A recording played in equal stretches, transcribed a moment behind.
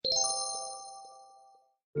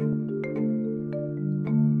The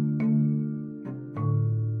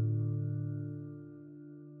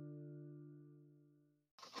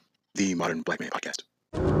Modern Black Man Podcast.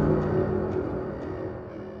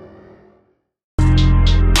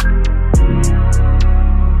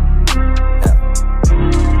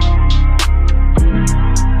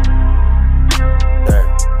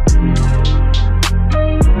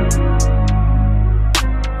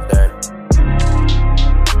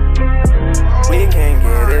 We can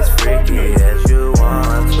get as freaky as you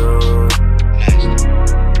want to.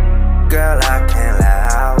 Girl, I can't lie,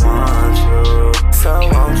 I want you. So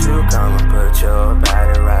won't you come and put your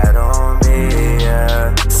body right on me,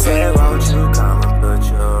 yeah. Say won't you come and put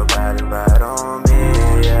your body right on me,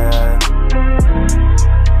 yeah.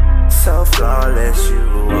 So flawless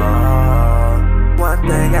you are. One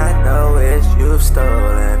thing I know is you've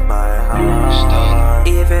stolen my heart.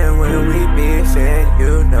 Even when we beefing,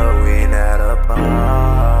 you know we not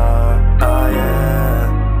apart. Oh yeah.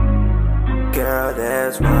 Girl,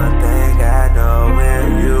 there's one thing I know.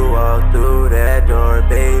 When you walk through that door,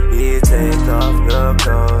 baby, take off your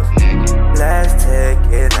clothes. Let's take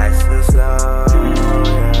it nice and slow,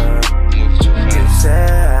 yeah. You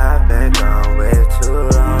said I've been gone way too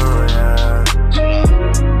long, yeah.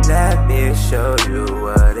 Let me show you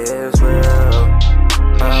what is real.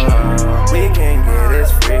 We can get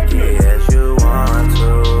as freaky as you want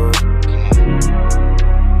to.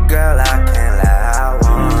 Girl, I can't lie, I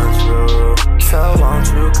want you. So won't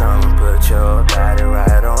you come and put your body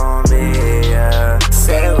right on me, yeah.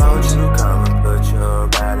 Say won't you come and put your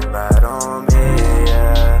body right on me,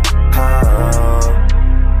 yeah.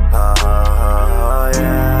 Oh,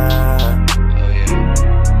 yeah.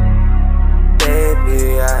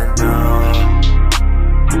 Baby, I know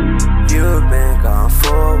you've been gone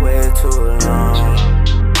for way too long.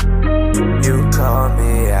 You call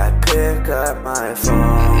me, I pick up my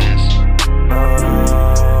phone.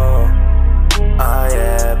 Oh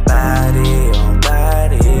yeah, body on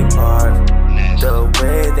body parts. The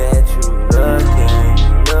way that you look and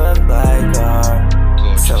you look like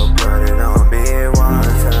art. So put it on me one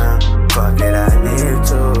time. Fuck it, I need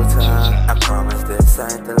 2 times. I promise this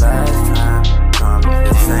ain't the last time. Promise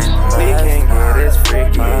this ain't the last time. We can get as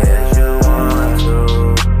freaky as you want to.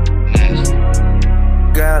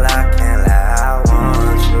 Girl, I can't lie, I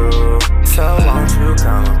want you. So won't you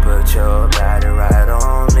come and put your body right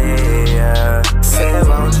on me, yeah. Say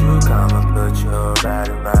won't you come and put your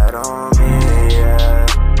body right on me, yeah.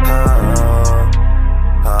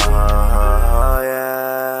 Oh,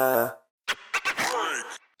 yeah.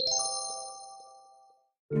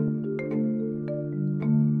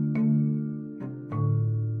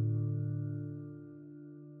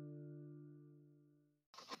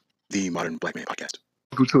 The Modern Black Man Podcast.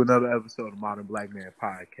 Welcome to another episode of Modern Black Man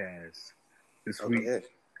Podcast. This week,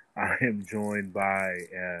 I am joined by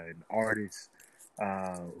an artist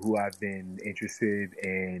who I've been interested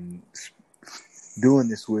in doing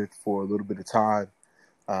this with for a little bit of time.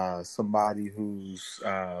 Somebody who's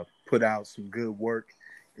put out some good work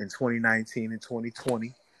in 2019 and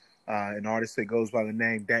 2020. An artist that goes by the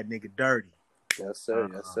name Dat Nigga Dirty. Yes, sir.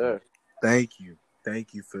 Yes, sir. Thank you.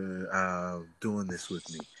 Thank you for doing this with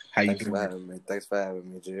me. How you doing? Thanks for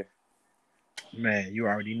having me, G. Man, you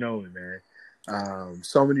already know it, man.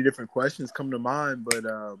 So many different questions come to mind, but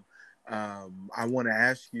I want to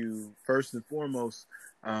ask you first and foremost,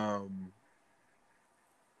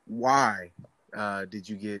 why did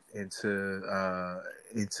you get into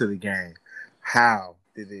the game? How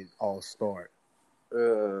did it all start?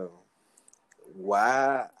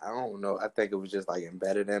 Why? I don't know. I think it was just like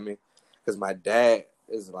embedded in me, because my dad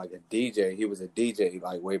is like a DJ. He was a DJ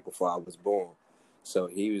like way before I was born. So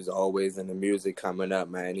he was always in the music coming up,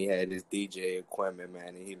 man. He had his DJ equipment, man,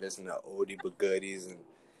 and he listened to oldie but goodies, and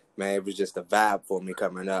man, it was just a vibe for me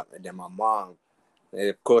coming up. And then my mom, and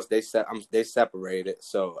of course they separated.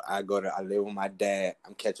 So I live with my dad.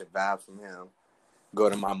 I'm catching vibes from him. Go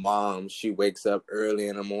to my mom. She wakes up early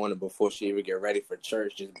in the morning before she even get ready for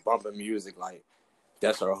church, just bumping music. Like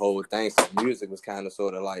that's her whole thing. So music was kind of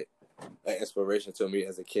sort of like an inspiration to me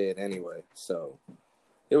as a kid, anyway. So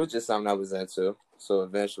it was just something I was into. So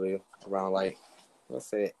eventually, around like, let's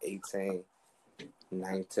say 18,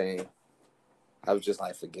 19, I was just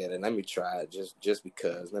like, forget it. Let me try it just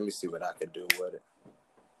because. Let me see what I could do with it.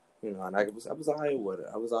 You know, and I was all right with it.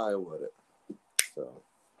 So,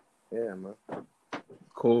 yeah, man.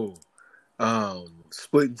 Cool.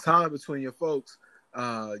 Splitting time between your folks,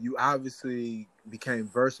 you obviously became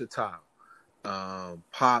versatile.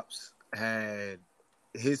 Pops had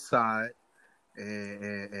his side,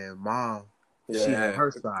 and Mom she had Yeah,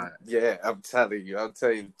 her side. yeah. I'm telling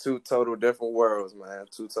you, two total different worlds, man.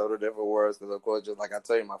 Two total different worlds. Because of course, just like I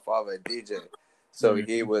tell you, my father a DJ, so Mm.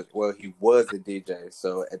 he was a DJ.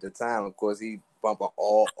 So at the time, of course, he bumping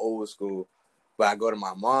all old school. But I go to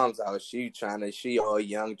my mom's house. She all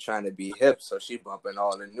young, trying to be hip, so she bumping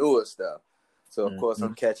all the newer stuff. So of course,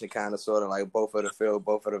 I'm catching kind of sort of like both of the feel,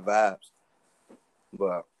 both of the vibes.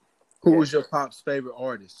 But Who yeah. was your pop's favorite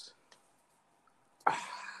artist?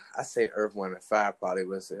 I say Earth, Wind and Fire probably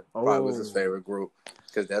was his favorite group,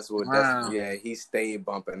 because he stayed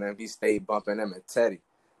bumping them. He stayed bumping them, and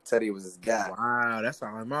Teddy was his guy. Wow, that's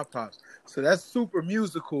all in my pops. So that's super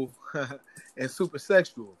musical and super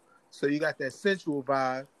sexual. So you got that sensual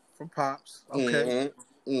vibe from pops, okay?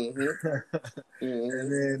 And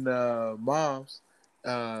then mom's,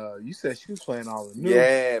 you said she was playing all the new.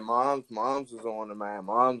 Yeah, mom's was on the man.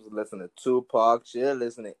 Mom's was listening to Tupac. She'll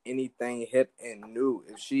listen to anything hip and new.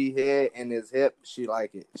 If she hear and it's hip, she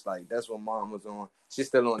like it. It's like that's what mom was on. She's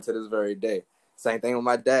still on to this very day. Same thing with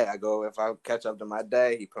my dad. If I catch up to my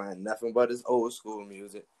dad, he playing nothing but his old school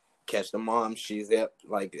music. Catch the mom, she's hip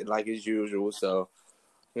like as usual. So,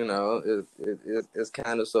 you know, it's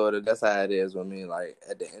kind of sort of, that's how it is with me. Like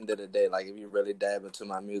at the end of the day, like if you really dab into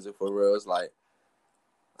my music for real, it's like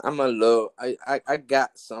I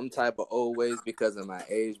got some type of old ways because of my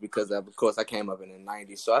age, because of course I came up in the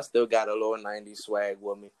 90s, so I still got a little 90s swag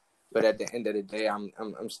with me. But at the end of the day, I'm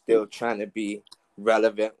still trying to be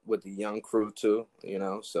relevant with the young crew too, you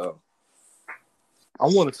know. So I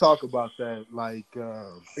want to talk about that. Like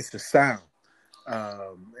it's the sound,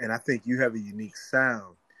 and I think you have a unique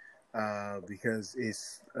sound because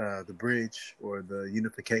it's the bridge or the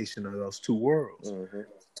unification of those two worlds. Mm-hmm.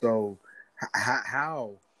 So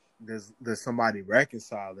how does somebody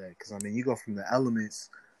reconcile that? Because I mean, you go from the Elements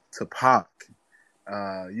to Pac,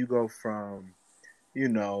 you go from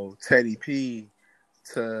Teddy P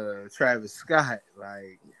to Travis Scott.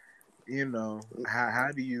 Like,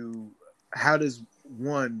 how does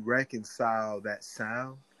one reconcile that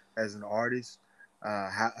sound as an artist?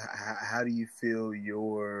 How do you feel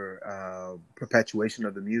your perpetuation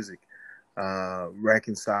of the music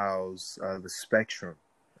reconciles the spectrum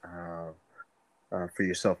for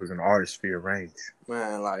yourself as an artist, for your range?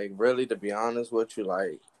 Man, like really, to be honest with you,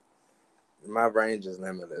 like my range is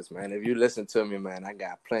limitless, man. If you listen to me, man, I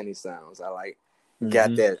got plenty sounds. I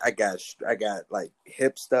got that. I got like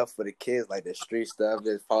hip stuff for the kids, like the street stuff.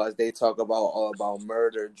 As far as they talk about all about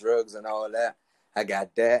murder, drugs, and all that, I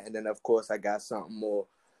got that. And then of course I got something more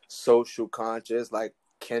social conscious, like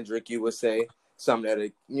Kendrick, you would say, something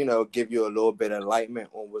that'll, give you a little bit of enlightenment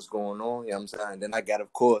on what's going on. You know what I'm saying? Then I got,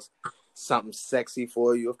 of course, something sexy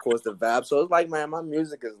for you, of course, the vibe. So it's like, man, my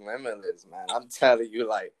music is limitless, man. I'm telling you,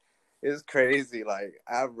 like, it's crazy. Like,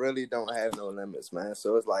 I really don't have no limits, man.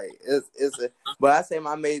 So it's like, but I say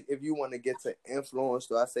if you want to get to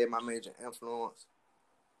influence, I say my major influence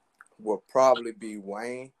will probably be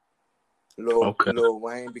Wayne, Lil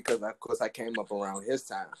Wayne, because of course I came up around his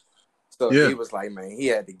time. So He was like, man, he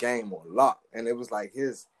had the game on lock. And it was like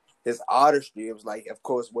his artistry, it was like, of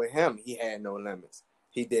course, with him, he had no limits.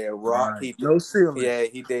 He did rock. Right. No ceiling. Yeah,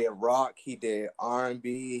 he did rock. He did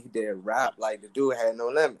R&B. He did rap. Like, the dude had no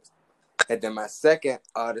limits. And then my second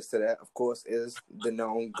artist to that, of course, is the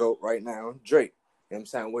known GOAT right now, Drake. You know what I'm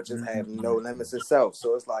saying? Which is have no limits itself.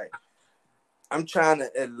 So it's like, I'm trying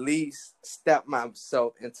to at least step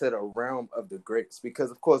myself into the realm of the greats.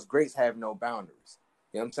 Because, of course, greats have no boundaries.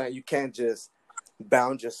 You know what I'm saying? You can't just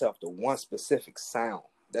bound yourself to one specific sound.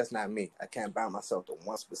 That's not me. I can't bound myself to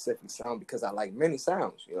one specific sound because I like many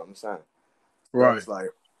sounds. You know what I'm saying? Right. So it's like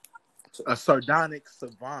a sardonic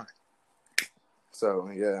savant. So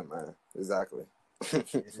yeah, man. Exactly.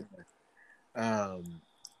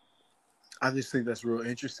 I just think that's real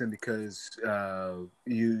interesting because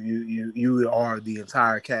you are the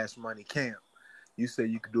entire Cash Money camp. You said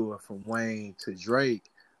you could do it from Wayne to Drake.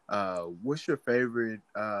 What's your favorite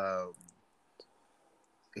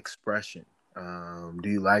expression? Do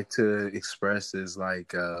you like to express as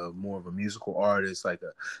like more of a musical artist, like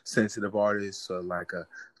a sensitive artist, or like a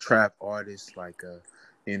trap artist, like a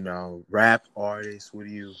rap artist? What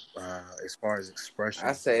do you as far as expression?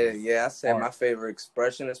 I say my favorite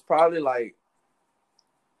expression is probably like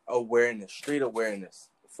awareness, street awareness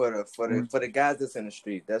for the guys that's in the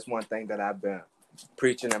street. That's one thing that I've been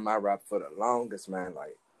preaching in my rap for the longest, man.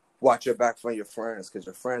 Like, watch your back from your friends, because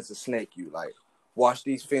your friends will snake you. Like, watch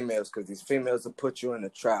these females, because these females will put you in a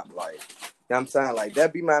trap. Like, you know what I'm saying? Like,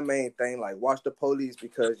 that be my main thing. Like, watch the police,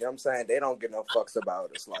 because, you know what I'm saying, they don't give no fucks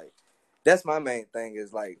about us. Like, that's my main thing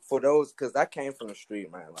is, like, for those, because I came from the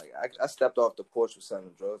street, man. Like, I stepped off the porch with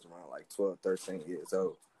selling drugs around, like, 12, 13 years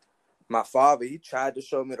old. my father, he tried to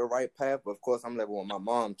show me the right path, but of course I'm living with my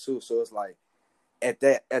mom too. So it's like at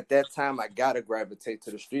that time I gotta gravitate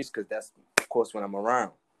to the streets because that's of course when I'm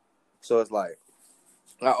around. So it's like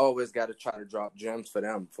I always gotta try to drop gems for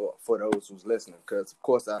them for those who's listening. Cause of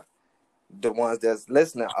course the ones that's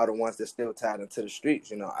listening are the ones that's still tied into the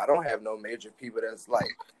streets. You know, I don't have no major people that's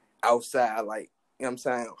like outside, like, you know what I'm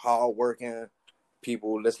saying, hard working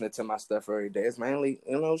people listening to my stuff every day. It's mainly,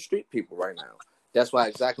 you know, street people right now. That's why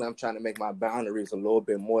exactly I'm trying to make my boundaries a little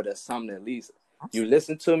bit more. That's something at least you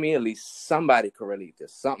listen to me, at least somebody can relate to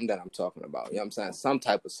something that I'm talking about. You know what I'm saying? Some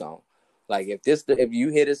type of song. Like if you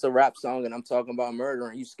hear this a rap song and I'm talking about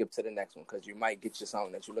murder, you skip to the next one because you might get your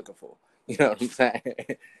song that you're looking for. You know what I'm saying?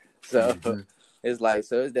 So it's like,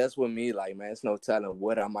 that's with me, like, man, it's no telling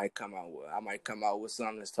what I might come out with. I might come out with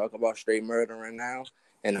something that's talking about straight murdering now,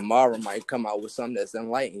 and tomorrow might come out with something that's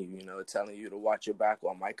enlightening you, you know, telling you to watch your back,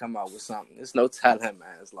 or I might come out with something. It's no telling,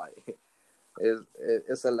 man. It's like,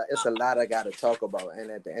 it's a lot I got to talk about,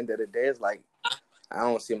 and at the end of the day, it's like, I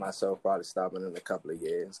don't see myself probably stopping in a couple of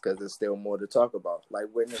years because there's still more to talk about. Like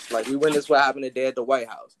we witnessed what happened today at the White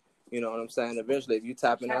House. You know what I'm saying? Eventually, if you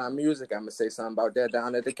tap into our music, I'm gonna say something about that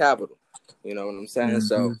down at the Capitol. You know what I'm saying?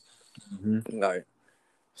 So, like,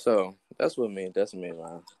 so that's what me. That's me,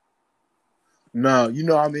 man. No, you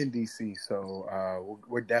know I'm in DC, so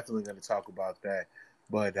we're definitely going to talk about that.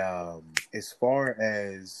 But as far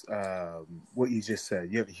as what you just said,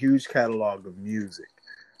 you have a huge catalog of music.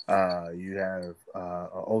 You have an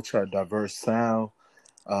ultra diverse sound.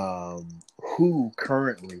 Who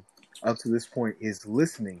currently, up to this point, is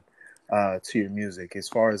listening to your music? As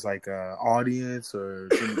far as like audience or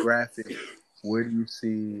demographic, where do you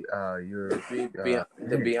see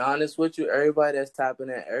To be honest with you, everybody that's tapping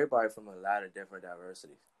in, everybody from a lot of different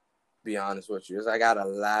diversities. Be honest with you, I got a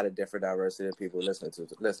lot of different diversity of people listening to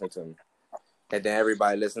me. And then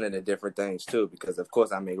everybody listening to different things too, because of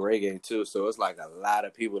course I make reggae too. So it's like a lot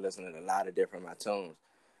of people listening to a lot of different my tunes.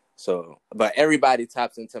 So, but everybody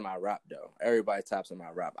taps into my rap though. Everybody taps in my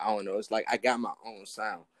rap. I don't know. It's like I got my own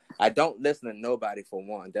sound. I don't listen to nobody for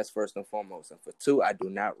one. That's first and foremost. And for two, I do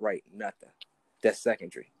not write nothing. That's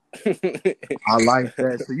secondary. I like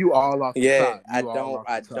that. So you all off the top.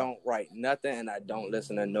 I don't write nothing, and I don't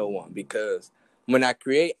listen to no one, because when I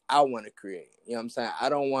create, I want to create. You know what I'm saying? I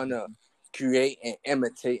don't want to create and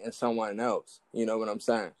imitate in someone else. You know what I'm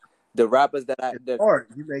saying? The rappers that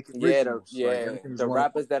you make originals. The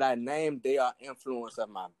rappers that I named, they are influence of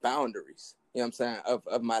my boundaries. You know what I'm saying?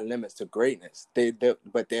 Of my limits to greatness.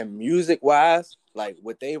 But their music wise, like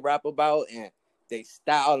what they rap about and they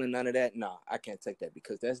style and none of that, no, I can't take that,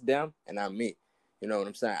 because that's them and I'm me. You know what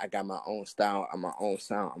I'm saying? I got my own style, I'm my own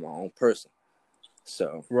sound, I'm my own person.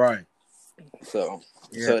 So right. So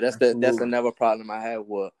that's another problem I have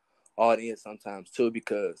with audience sometimes too,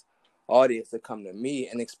 because audience that come to me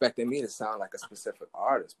and expecting me to sound like a specific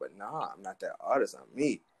artist, but nah, I'm not that artist. I'm me.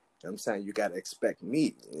 You know what I'm saying? You gotta expect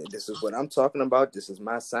me. This is what I'm talking about. This is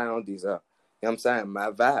my sound. These are, you know what I'm saying,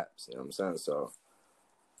 my vibes. You know what I'm saying? So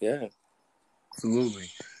yeah. Absolutely.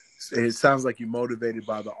 It sounds like you're motivated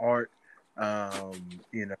by the art.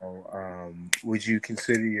 Would you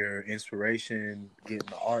consider your inspiration getting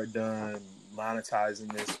the art done, monetizing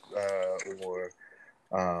this, or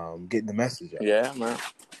getting the message out? Yeah, man.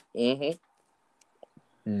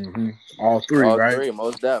 All three, All right? three,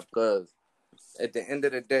 most def. Because at the end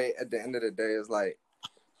of the day, it's like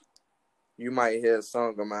you might hear a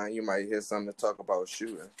song of mine, you might hear something to talk about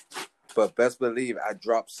shooting. But best believe I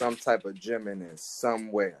dropped some type of gem in there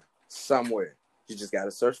somewhere. You just got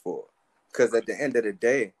to search for it. Because at the end of the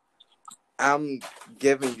day, I'm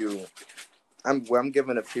giving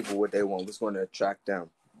the people what they want, what's going to attract them.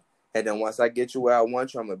 And then once I get you where I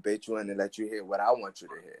want you, I'm going to bait you in and let you hear what I want you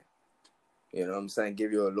to hear. You know what I'm saying?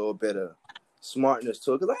 Give you a little bit of smartness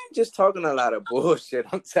to it. Because I ain't just talking a lot of bullshit.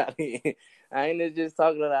 I'm telling you. I ain't just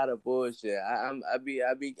talking a lot of bullshit. I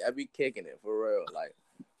be kicking it for real. Like,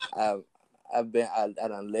 I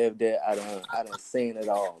done lived it. I done seen it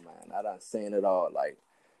all, man. I done seen it all. Like,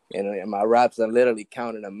 you know, and my raps are literally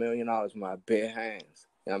counting $1 million with my bare hands.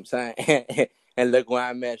 You know what I'm saying? And look where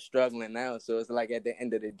I'm at struggling now. So it's like at the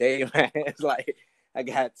end of the day, man, it's like I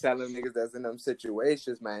got telling niggas that's in them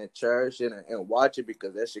situations, man, cherish it and watch it,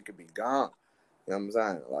 because that shit could be gone. You know what I'm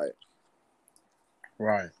saying? Like,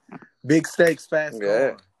 right. Big stakes, fast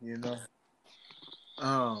gone, you know?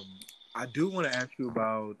 I do want to ask you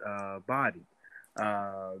about Body.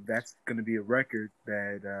 That's going to be a record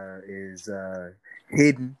that is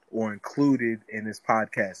hidden or included in this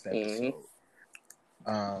podcast episode.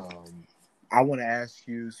 I want to ask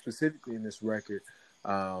you specifically in this record,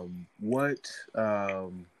 what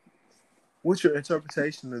what's your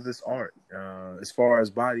interpretation of this art? As far as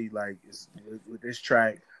Body, like with this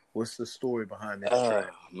track, what's the story behind this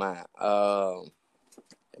track? Man,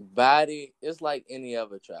 Body, it's like any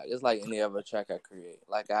other track. It's like any other track I create.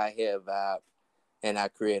 Like I hear a vibe and I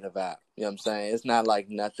create a vibe. You know what I'm saying? It's not like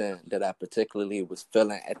nothing that I particularly was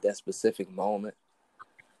feeling at that specific moment.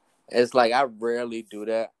 It's like I rarely do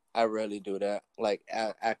that. Like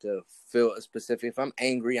I could feel a specific. If I'm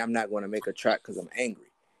angry, I'm not going to make a track because I'm angry.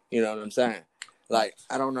 You know what I'm saying? Like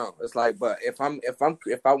I don't know. It's like, but if I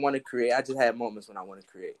want to create, I just have moments when I want to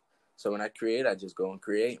create. So when I create, I just go and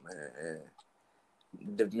create, man.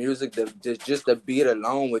 And the music, just the beat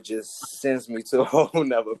alone would just sends me to a whole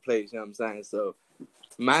nother place. You know what I'm saying? So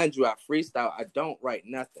mind you, I freestyle. I don't write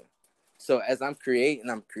nothing. So as I'm creating,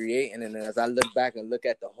 and as I look back and look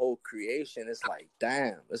at the whole creation, it's like,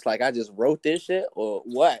 damn, it's like I just wrote this shit or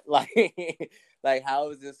what? Like, like how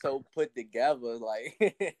is this so put together? Like,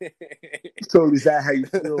 So is that how you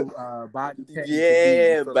feel? Body technically,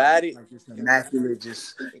 yeah, you feel Body, like it's immaculate,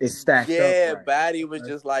 just it's stacked up yeah, right. Body was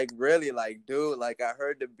just like really like, dude, like I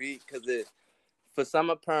heard the beat because it, for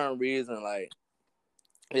some apparent reason, like.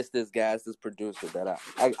 It's this guy, it's this producer that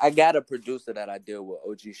I got a producer that I deal with,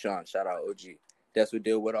 OG Sean. Shout out OG. That's who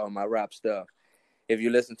deal with all my rap stuff. If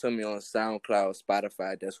you listen to me on SoundCloud,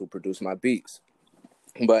 Spotify, that's who produce my beats.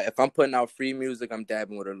 But if I'm putting out free music, I'm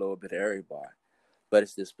dabbing with a little bit of everybody. But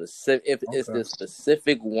it's this specific, it's this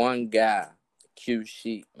specific one guy, Q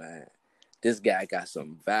Sheet, man. This guy got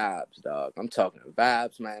some vibes, dog. I'm talking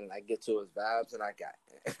vibes, man. And I get to his vibes, and I got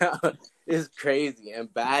it's crazy.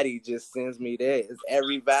 And Body just sends me there. It's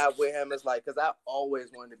every vibe with him. It's like, because I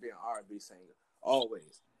always wanted to be an R&B singer,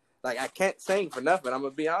 always. Like I can't sing for nothing. I'm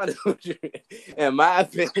gonna be honest with you. In my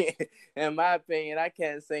opinion, I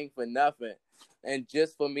can't sing for nothing. And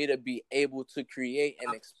just for me to be able to create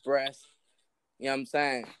and express, you know what I'm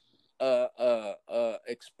saying?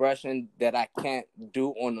 Expression that I can't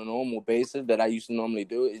do on a normal basis that I used to normally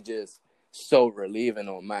do is just so relieving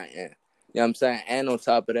on my end. You know what I'm saying? And on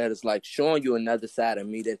top of that, it's like showing you another side of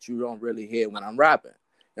me that you don't really hear when I'm rapping. You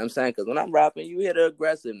know what I'm saying? Because when I'm rapping, you hear the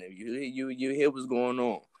aggressiveness. You hear what's going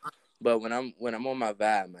on. But when I'm on my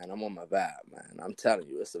vibe, man, I'm on my vibe, man. I'm telling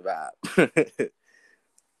you, it's a vibe.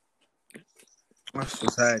 That's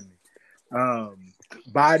what's happening.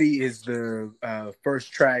 Body is the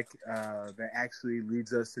first track that actually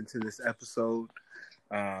leads us into this episode.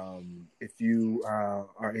 If you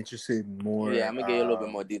are interested in more, yeah, I'm gonna give you a little bit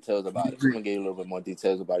more details about it. You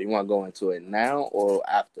want to go into it now or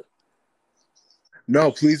after?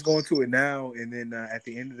 No, please go into it now, and then at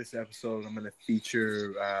the end of this episode, I'm gonna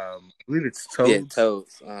feature. I believe it's Toads. Yeah,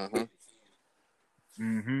 Toads.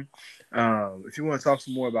 If you want to talk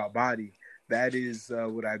some more about Body, that is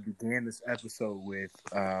what I began this episode with.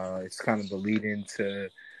 It's kind of the lead into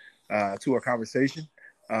to our conversation.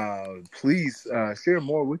 Please share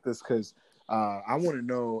more with us because I want to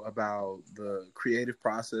know about the creative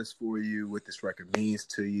process for you, what this record means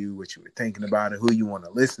to you, what you were thinking about it, who you want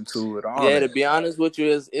to listen to it. All yeah, to be honest with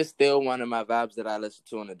you, it's still one of my vibes that I listen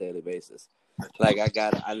to on a daily basis. Like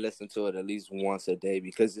I listen to it at least once a day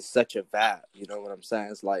because it's such a vibe. You know what I'm saying?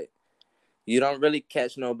 It's like you don't really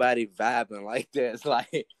catch nobody vibing like that. It's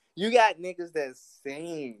like you got niggas that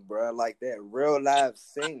sing, bro, like that real live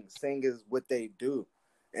sing. Sing is what they do.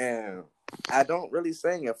 And I don't really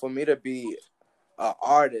sing it. For me to be an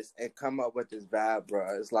artist and come up with this vibe,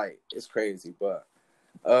 bro, it's like it's crazy. But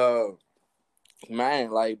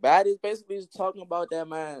man, like Body's basically talking about that,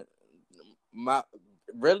 man.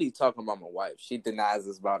 Really talking about my wife. She denies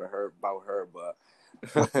this about her, but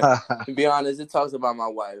to be honest, it talks about my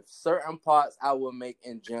wife. Certain parts I will make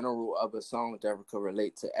in general of a song that could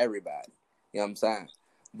relate to everybody. You know what I'm saying?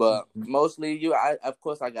 But mostly, of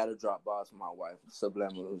course, I gotta drop bars for my wife,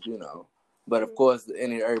 subliminals, you know. But of course,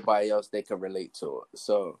 everybody else they can relate to it.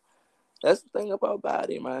 So that's the thing about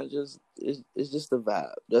Body, man. It's just a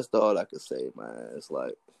vibe. That's all I can say, man. It's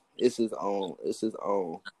like it's his own. It's his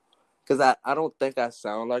own. Because I don't think I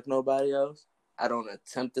sound like nobody else. I don't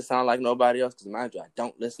attempt to sound like nobody else because, mind you, I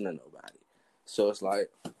don't listen to nobody. So it's like,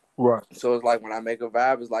 right. So it's like when I make a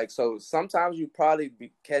vibe, it's like, so sometimes you probably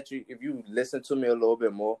catch you, if you listen to me a little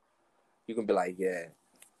bit more, you can be like, yeah,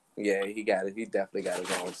 he got it. He definitely got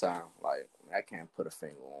his own sound. Like, I can't put a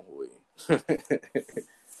finger on who he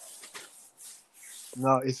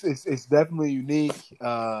No, it's definitely unique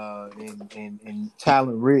and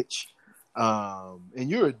talent rich. And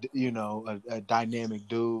you're a dynamic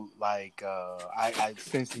dude. Like I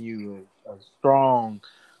sense in you a strong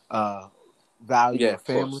value of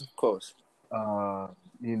family. Of course.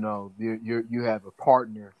 You have a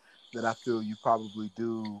partner that I feel you probably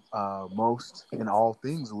do most in all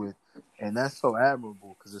things with. And that's so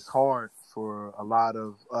admirable because it's hard for a lot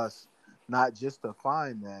of us not just to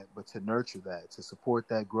find that, but to nurture that, to support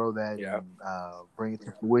that, grow that, and bring it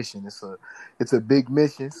to fruition. It's a big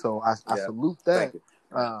mission, so I salute that. Thank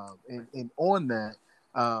you. And on that,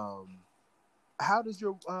 how does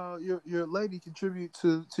your lady contribute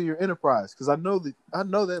to your enterprise? Because I know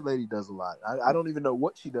that lady does a lot. I don't even know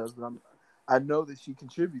what she does, but I know that she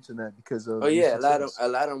contributes in that because of a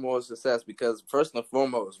lot of more success. Because first and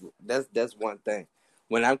foremost, that's one thing.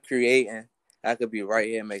 When I'm creating, I could be right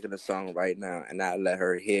here making a song right now, and I let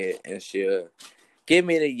her hear it, and she'll give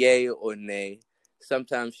me the yay or nay.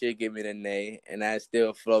 Sometimes she'll give me the nay, and I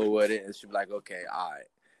still flow with it, and she'll be like, "Okay, all right."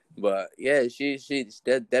 But yeah,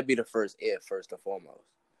 that be the first first and foremost.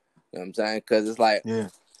 You know what I'm saying? Because it's like,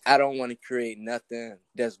 I don't want to create nothing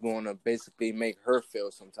that's going to basically make her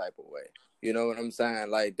feel some type of way. You know what I'm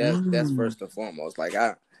saying? Like that's first and foremost. Like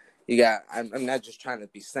I'm not just trying to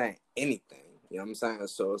be saying anything. You know what I'm saying?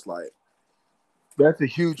 So it's like, that's a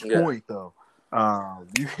huge point though.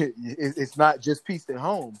 It's not just peace at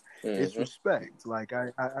home. Mm-hmm. It's respect. Like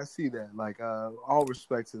I see that. Like all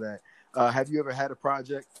respect to that. Have you ever had a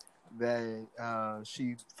project that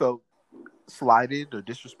she felt slighted or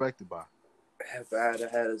disrespected by? Have I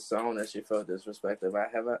had a song that she felt disrespected by?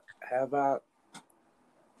 Have I?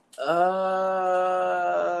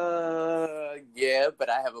 Yeah, but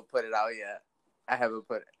I haven't put it out yet. I haven't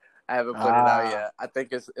put it out yet. I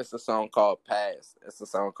think it's a song called Pass. It's a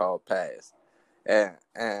song called Pass. And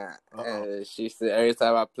she said every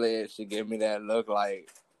time I play it, she give me that look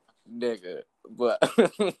like nigga. But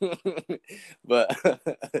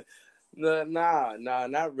no,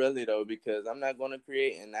 not really though, because I'm not gonna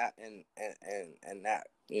create and not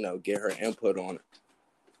get her input on it.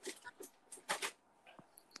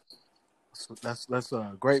 So that's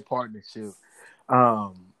a great partnership.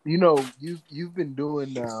 You've been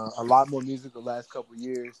doing a lot more music the last couple of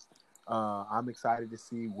years. I'm excited to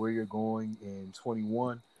see where you're going in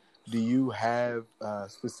 21. Do you have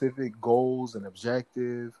specific goals and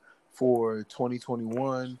objective for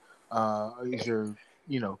 2021? Is your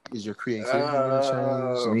creativity going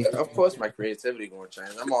to change? Of course, my creativity going to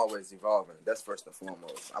change. I'm always evolving. That's first and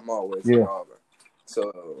foremost. I'm always evolving.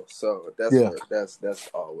 So that's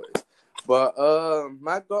always. But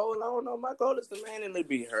my goal, I don't know. My goal is to mainly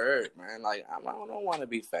be heard, man. Like I don't want to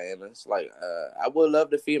be famous. Like I would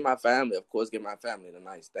love to feed my family, of course, give my family the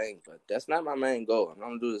nice thing, but that's not my main goal. I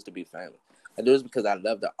don't do this to be famous. I do this because I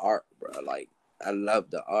love the art, bro. Like I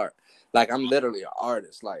love the art. Like I'm literally an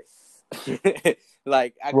artist. Like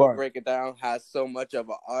like I can break it down how so much of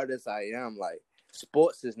an artist I am. Like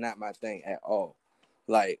sports is not my thing at all.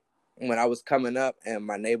 Like when I was coming up and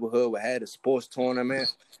my neighborhood had a sports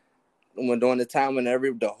tournament. During the time when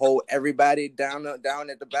everybody down at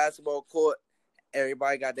the basketball court,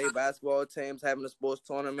 everybody got their basketball teams having a sports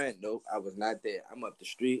tournament. Nope, I was not there. I'm up the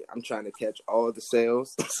street. I'm trying to catch all the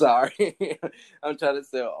sales. Sorry. I'm trying to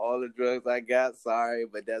sell all the drugs I got. Sorry,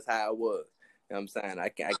 but that's how it was. You know what I'm saying? I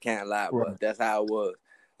can't lie, but that's how it was.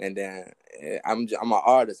 And then I'm an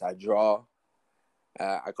artist. I draw.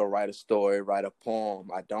 I could write a story, write a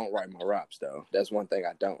poem. I don't write my raps, though. That's one thing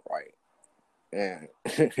I don't write. Yeah.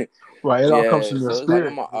 Right, it all comes from your spirit. Like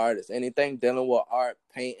I'm an artist. Anything dealing with art,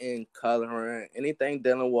 painting, coloring, anything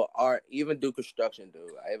dealing with art, even do construction,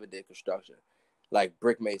 dude. I ever did construction, like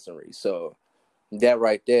brick masonry. So that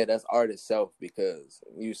right there, that's art itself, because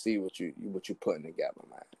you see what you putting together,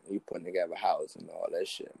 man. You putting together houses and all that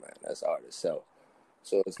shit, man. That's art itself.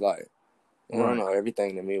 So it's like, I don't know,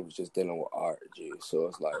 everything to me was just dealing with art, G. So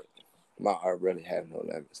it's like my art really have no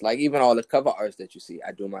limits. Like even all the cover arts that you see,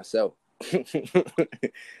 I do myself.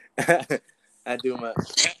 I do my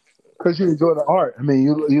because you enjoy the art. I mean,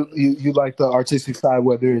 you like the artistic side,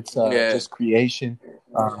 whether it's just creation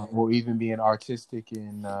or even being artistic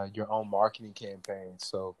in your own marketing campaign.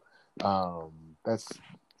 So that's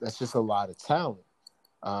just a lot of talent.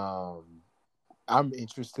 I'm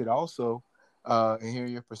interested also in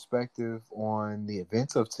hearing your perspective on the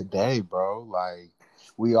events of today, bro. Like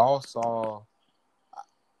we all saw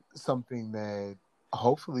something that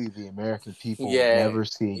hopefully the American people will never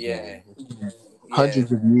see again.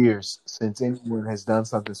 Hundreds of years since anyone has done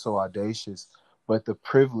something so audacious, but the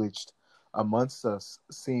privileged amongst us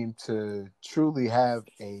seem to truly have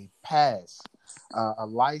a pass, a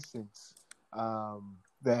license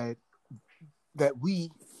that we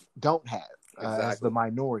don't have as the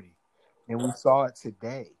minority. And we saw it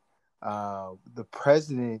today. The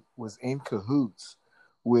president was in cahoots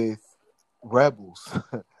with rebels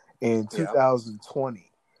in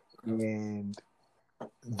 2020, and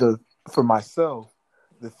for myself,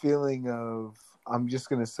 the feeling of I'm just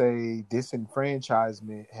gonna say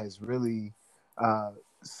disenfranchisement has really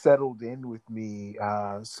settled in with me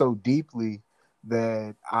so deeply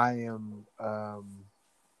that I'm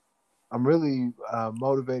really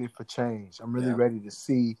motivated for change. I'm really Yeah. ready to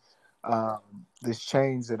see this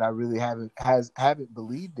change that I really haven't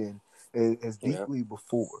believed in as Yeah. deeply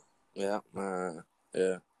before. Yeah, man.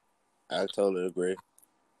 Yeah, I totally agree.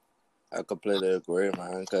 I completely agree,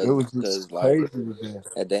 man. It was Cause just like crazy today.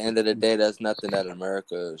 at the end of the day, that's nothing that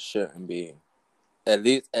America shouldn't be. At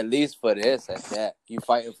least for this, at that. You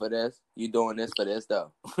fighting for this? You doing this for this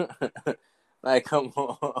though? Like, come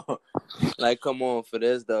on. Like, come on for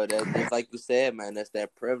this though. That just like you said, man. That's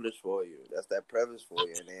that privilege for you. That's that privilege for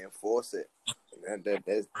you, and they enforce it. And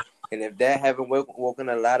if that haven't woken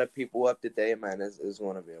a lot of people up today, man, it's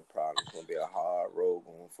going to be a problem. It's going to be a hard road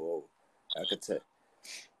going forward. I could tell.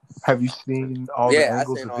 Have you seen all the Yeah, I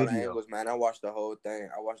angles seen of all the video? angles, man. I watched the whole thing.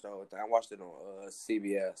 I watched it on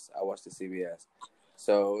CBS. I watched the CBS.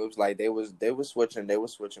 So it was like they was switching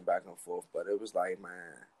back and forth, but it was like,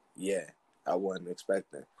 man, yeah, I wasn't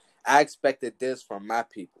expecting. I expected this from my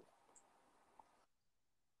people.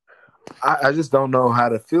 I just don't know how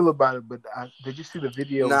to feel about it. But did you see the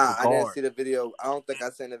video with Nah, the I didn't guard? see the video. I don't think I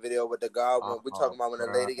seen the video with the guy when we talking about when the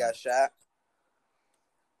lady got shot.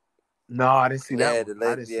 No, I didn't see that Yeah, one. the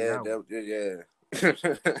I lady. didn't see Yeah, that one.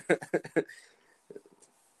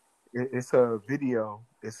 yeah. It's a video.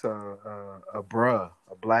 It's a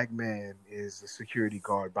black man is a security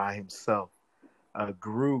guard by himself. A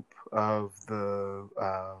group of the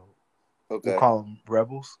we'll Okay. call them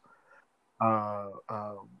rebels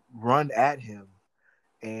run at him,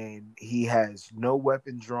 and he has no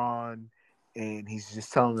weapon drawn, and he's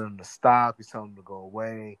just telling them to stop. He's telling them to go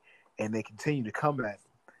away, and they continue to come at him.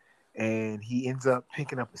 And he ends up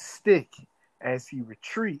picking up a stick as he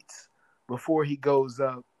retreats before he goes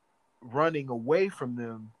up running away from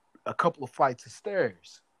them a couple of flights of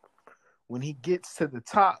stairs. When he gets to the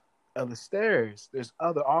top of the stairs, there's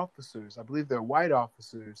other officers. I believe they're white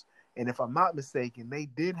officers. And if I'm not mistaken, they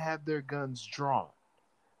did have their guns drawn.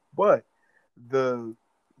 But the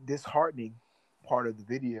disheartening part of the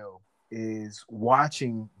video is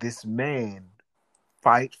watching this man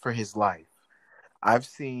fight for his life.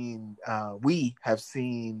 We have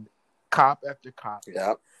seen cop after cop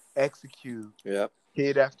execute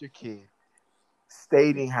kid after kid,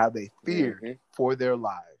 stating how they feared for their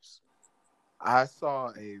lives. I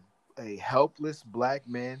saw a helpless black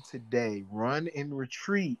man today run and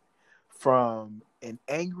retreat from an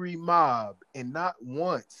angry mob, and not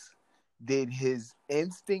once did his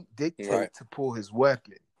instinct dictate to pull his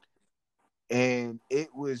weapon. And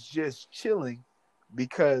it was just chilling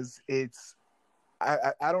because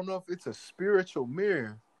I don't know if it's a spiritual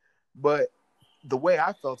mirror, but the way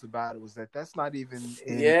I felt about it was that that's not even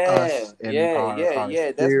in us and our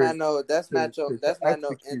spirit. That's not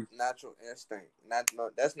no Execute. natural instinct.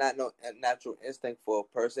 That's not no natural instinct for a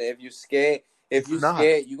person. If you're scared,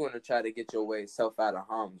 you're gonna try to get yourself out of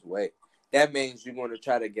harm's way. That means you're gonna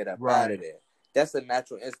try to get up out of there. That's a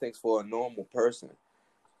natural instinct for a normal person.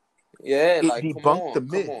 Yeah, like come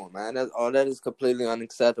on, man. That is completely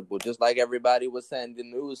unacceptable. Just like everybody was saying, the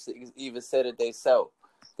news even said it themselves.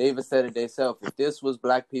 They even said it themselves. If this was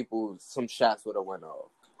black people, some shots would have went off.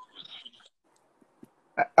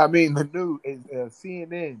 I mean, the new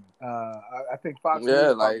CNN. I think Fox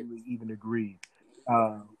News probably even agreed.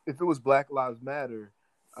 If it was Black Lives Matter,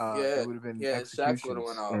 it would have been executions shots went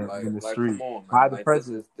off. in the Like, street come on, man. by the Like,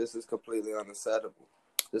 president. this is completely unacceptable.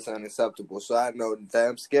 This is unacceptable. So I know,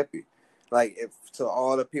 damn Skippy. Like, if to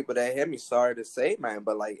all the people that hear me, sorry to say, man,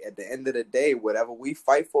 but like at the end of the day, whatever we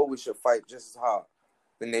fight for, we should fight just as hard.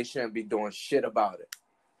 Then they shouldn't be doing shit about it.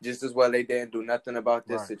 Just as well they didn't do nothing about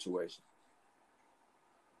this situation.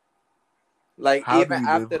 Like even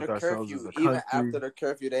after the curfew,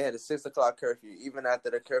 they had a 6:00 curfew. Even after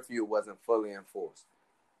the curfew, it wasn't fully enforced.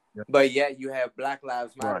 Yep. But yet you have Black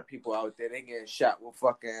Lives Matter people out there. They getting shot with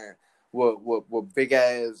fucking with big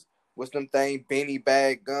ass. What's them thing? Beanie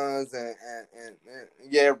bag guns and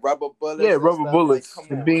rubber bullets. Yeah, rubber bullets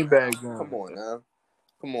and beanbag guns. Come on now.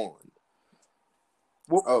 Come on.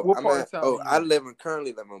 What part of town? I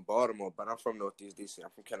currently live in Baltimore, but I'm from Northeast DC. I'm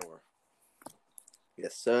from Kenilworth.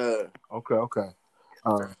 Yes, sir. Okay.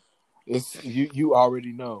 It's you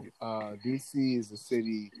already know. DC is a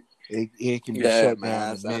city. It can be shut down.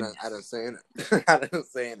 I done saying it. I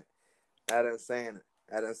done saying it.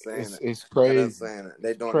 It's crazy. I done saying it.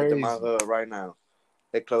 They doing it to my hood right now.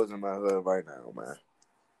 They closing my hood right now, man.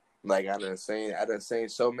 Like I done seen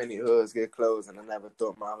so many hoods get closed, and I never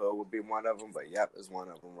thought my hood would be one of them. But yep, it's one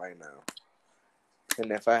of them right now.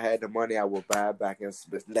 And if I had the money, I would buy it back and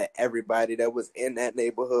let everybody that was in that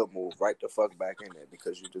neighborhood move right the fuck back in there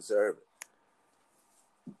because you deserve it.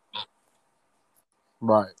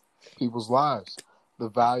 Right. People's lives. The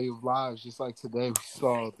value of lives. Just like today, we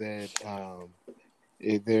saw that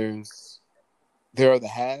there are the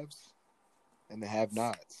haves and the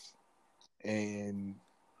have-nots. And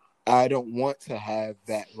I don't want to have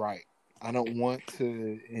that right. I don't want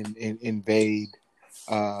to invade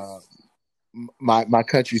my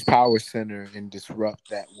country's power center and disrupt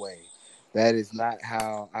that way. That is not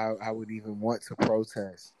how I would even want to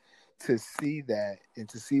protest. To see that and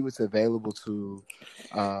to see what's available to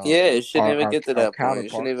it shouldn't even get to our that point. You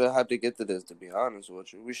shouldn't counterparts. even have to get to this, to be honest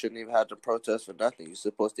with you. We shouldn't even have to protest for nothing. You're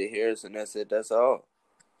supposed to hear us, and that's it. That's all.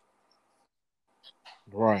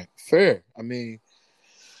 Right. Fair. I mean,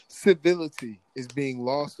 civility is being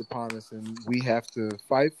lost upon us, and we have to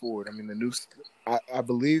fight for it. I mean, I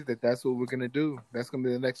believe that that's what we're going to do. That's going to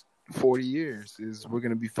be the next 40 years is we're going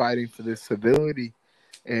to be fighting for this civility.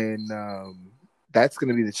 And that's going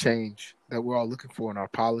to be the change that we're all looking for in our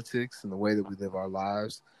politics and the way that we live our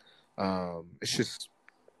lives. It's just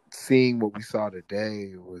seeing what we saw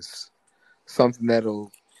today was something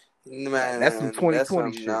that'll. Man, that's some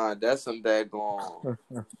 2020 shit. That's some daggone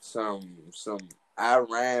some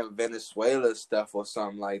Iran, Venezuela stuff or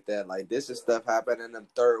something like that. Like this is stuff happening in them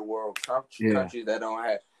third world countries that don't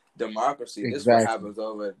have democracy. Exactly. This is what happens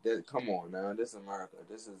over there. Come on now, this is America.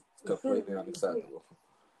 This is completely unacceptable.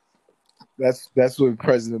 That's what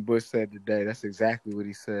President Bush said today. That's exactly what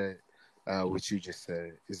he said. What you just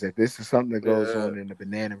said is that this is something that goes on in the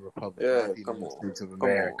Banana Republic, not the United States of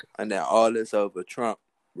America. And then all this over Trump,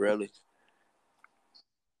 really?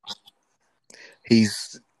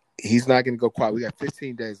 He's not going to go quiet. We got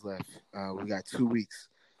 15 days left. We got 2 weeks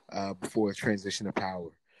before a transition of power.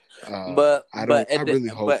 But at the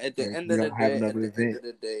end of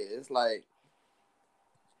the day, it's like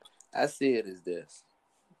I see it as this.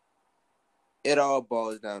 It all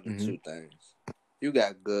boils down to two things. You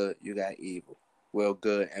got good, you got evil. Well,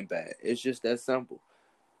 good and bad. It's just that simple.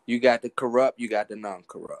 You got the corrupt, you got the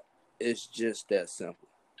non-corrupt. It's just that simple.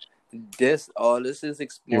 This is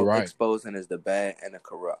exposing is the bad and the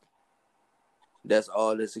corrupt. That's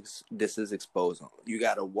all this is exposing. You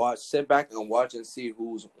gotta sit back and watch and see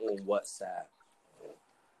who's on what side.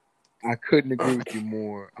 I couldn't agree with you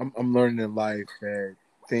more. I'm learning in life that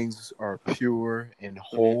things are pure and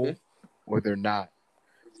whole, or they're not.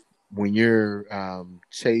 When you're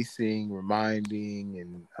chasing, reminding,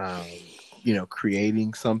 and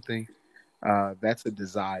creating something, that's a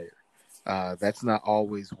desire. That's not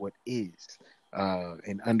always what is.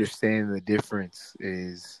 And understanding the difference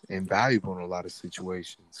is invaluable in a lot of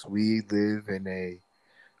situations. We live in a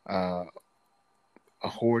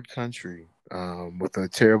horde country with a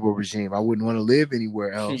terrible regime. I wouldn't want to live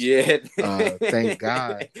anywhere else. Thank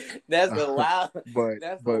God. That's the wild. But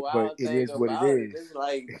it is what it is. It's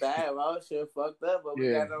like, damn, our shit fucked up, but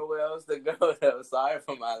we got nowhere else to go. I'm sorry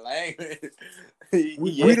for my language.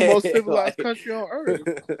 We the most civilized country on earth.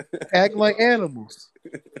 Acting like animals.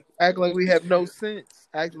 Acting like we have no sense.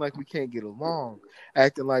 Acting like we can't get along.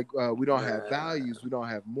 Acting like we don't have values. We don't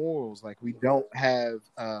have morals. Like we don't have.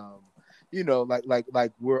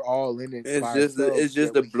 Like we're all in it. It's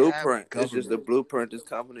just the blueprint. It's just the blueprint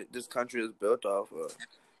this country is built off of.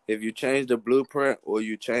 If you change the blueprint or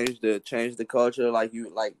you change the culture, like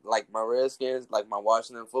my Redskins, like my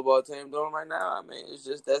Washington football team doing right now, I mean, it's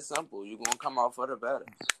just that simple. You're gonna come out for the better.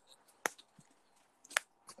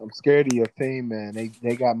 I'm scared of your team, man.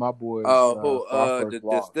 They got my boys. The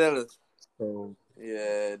Steelers. So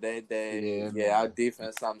our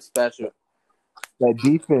defense something special. That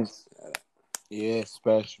defense,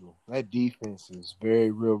 special. That defense is very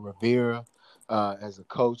real. Rivera, as a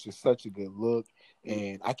coach, is such a good look,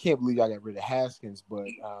 and I can't believe y'all got rid of Haskins, but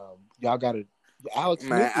y'all got Alex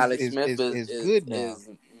Smith is good now.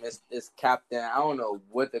 Is captain. I don't know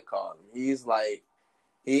what to call him. He's like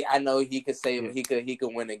I know he could save. He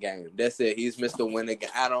could win a game. That's it. He's Mr. Win a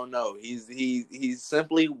game. I don't know. He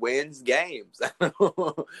simply wins games. I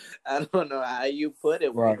don't know how you put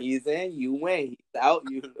it. When he's in, you win. He's out,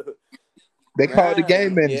 you. They call it the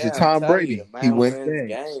game manager, Tom Brady. He wins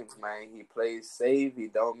games, man. He plays safe. He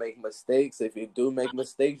don't make mistakes. If you do make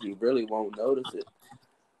mistakes, you really won't notice it.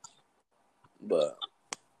 But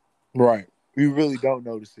you really don't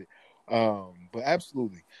notice it. But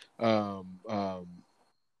absolutely.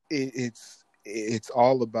 It's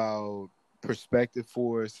all about perspective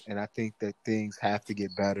for us, and I think that things have to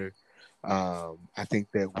get better. I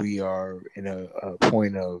think that we are in a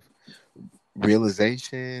point of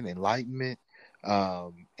realization, enlightenment,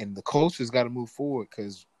 and the culture's got to move forward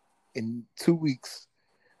because in 2 weeks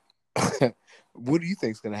what do you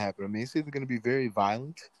think is going to happen? I mean, it's either going to be very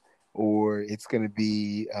violent, or it's going to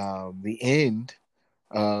be the end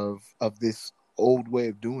of this old way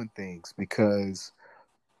of doing things, because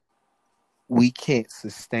we can't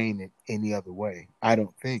sustain it any other way. I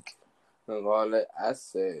don't think. I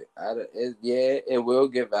said, it will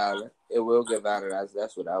get violent. It will get violent.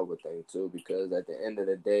 That's what I would think too. Because at the end of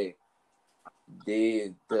the day,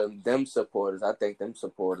 them supporters, I think them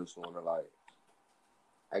supporters want to, like,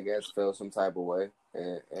 I guess, feel some type of way,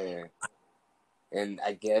 and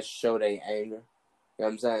I guess show their anger. You know what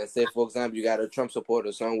I'm saying? Say, for example, you got a Trump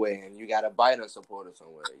supporter somewhere and you got a Biden supporter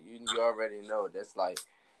somewhere. You already know that's like,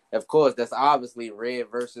 of course, that's obviously red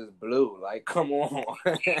versus blue. Like, come on.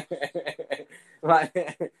 like,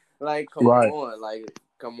 come Right. on. Like,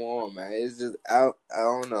 come on, man. It's just, I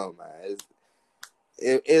don't know, man.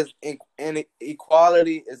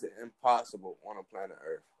 Equality is impossible on a planet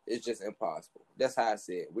Earth. It's just impossible. That's how I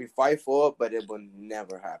see it. We fight for it, but it will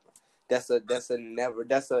never happen. That's an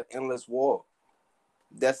endless war.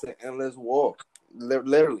 That's an endless war.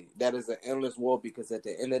 Literally, that is an endless war, because at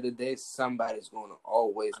the end of the day, somebody's going to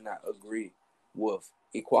always not agree with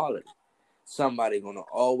equality. Somebody's going to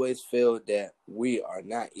always feel that we are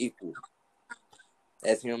not equal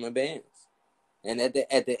as human beings. And at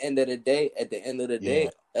the end of the day,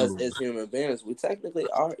 as human beings, we technically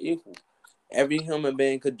are equal. Every human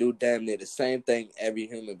being could do damn near the same thing every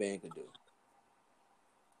human being could do.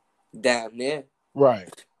 Damn near.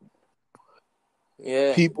 Right.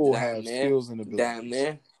 Yeah. People have skills and abilities. Damn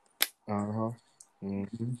near.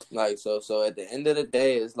 Mm-hmm. Like, so at the end of the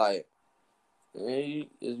day, it's like, we're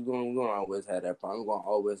going to always have that problem. We're going to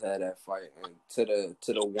always have that fight. And to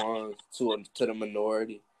the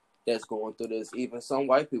minority that's going through this, even some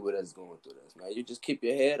white people that's going through this, man, you just keep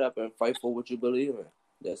your head up and fight for what you believe in.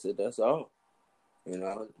 That's it. That's all. You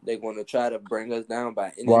know, they're going to try to bring us down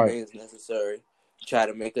by any means necessary, try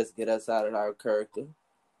to make us get us out of our character.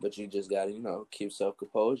 But you just got to, keep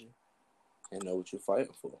self-composure and know what you're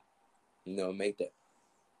fighting for. Make that.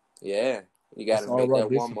 Yeah. You got to make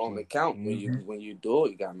that one moment count. Mm-hmm. When you do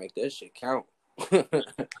it, you got to make that shit count. I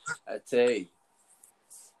tell you.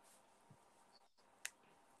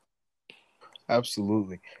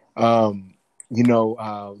 Absolutely.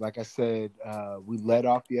 Like I said, we led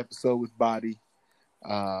off the episode with Body.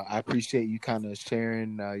 I appreciate you kind of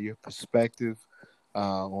sharing your perspective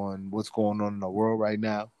on what's going on in the world right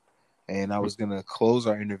now. And I was going to close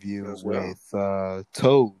our interview with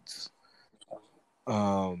Toads.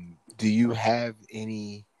 Do you have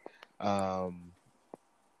any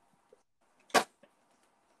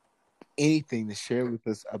anything to share with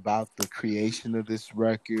us about the creation of this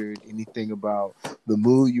record? Anything about the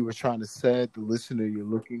mood you were trying to set, the listener you're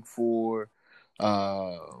looking for?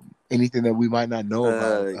 Anything that we might not know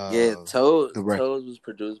about? Toads was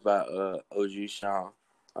produced by OG Sean.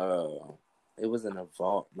 It was in a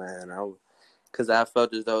vault, man. Because I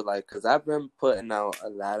felt as though, because I've been putting out a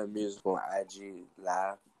lot of music on IG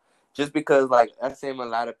Live. Just because, I seen a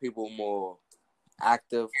lot of people more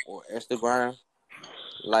active on Instagram.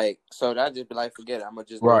 So I just be like, forget it. I'm going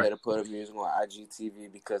to just go ahead and put music on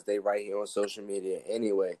IGTV because they right here on social media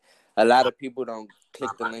anyway. A lot of people don't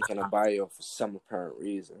click the link in the bio for some apparent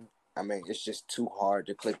reason. I mean, it's just too hard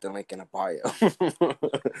to click the link in the bio.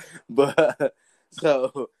 But,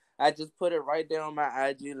 so I just put it right there on my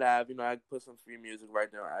IG Live. I put some free music right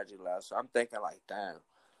there on IG Live. So I'm thinking, damn.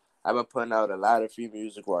 I've been putting out a lot of free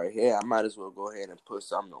music right here. I might as well go ahead and put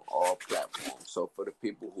something on all platforms. So for the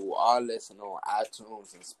people who are listening on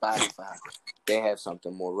iTunes and Spotify, they have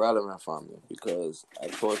something more relevant from me. Because,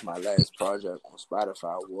 of course, my last project on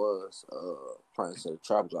Spotify was Prince of the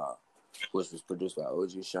Trap God, which was produced by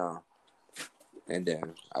OG Sean. And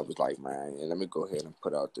then I was like, man, let me go ahead and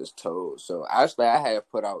put out this Toads. So actually, I had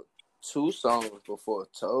put out 2 songs before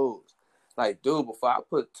Toads. Dude, before I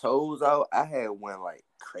put Toads out, I had went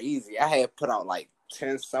crazy. I had put out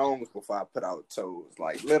 10 songs before I put out Toads.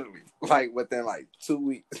 Literally. Within 2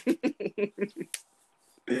 weeks. Date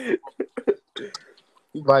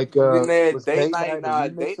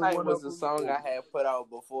Night was a song I had put out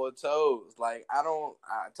before Toads. I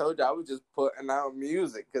told you I was just putting out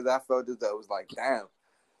music because I felt as though it was damn,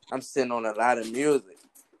 I'm sitting on a lot of music.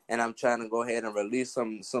 And I'm trying to go ahead and release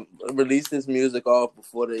release this music off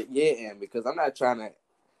before the year end, because I'm not trying to,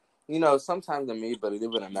 sometimes to me, believe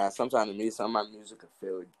it or not, sometimes to me, some of my music can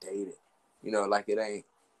feel dated.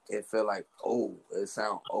 It feel old. It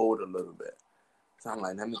sound old a little bit. So I'm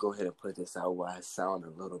let me go ahead and put this out while it sound a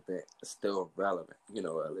little bit still relevant,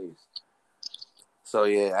 at least. So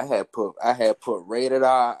yeah, I had put Rated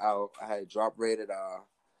R out. I had dropped Rated R.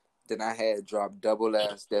 Then I had dropped Double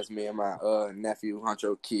S. That's me and my nephew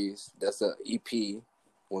Huncho Keys. That's a EP,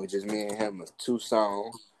 with just me and him, 2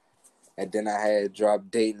 songs. And then I had dropped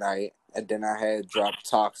Date Night. And then I had dropped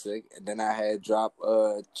Toxic. And then I had dropped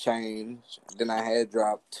Change. And then I had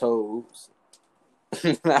dropped Toes.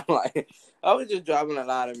 And I'm like, I was just dropping a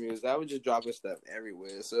lot of music. I was just dropping stuff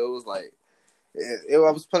everywhere. So it was like, I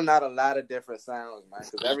was putting out a lot of different sounds, man,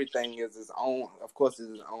 because everything is its own, of course, it's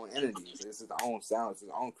its own entity. So it's its own sound, it's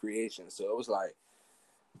its own creation. So it was like,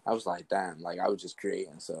 I was like, damn, like I was just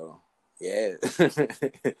creating. So, yeah.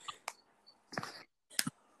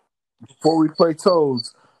 Before we play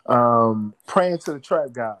Toes, Praying to the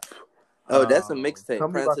Trap God. Oh, that's a Tell mixtape.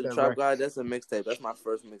 me Praying about to the that Trap record. God, that's a mixtape. That's my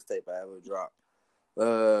first mixtape I ever dropped.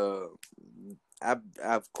 I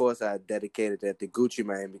of course I dedicated that to Gucci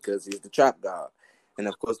Mane because he's the trap god. And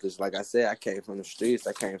of course, just like I said, I came from the streets.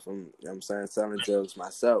 I came from, you know what I'm saying, selling drugs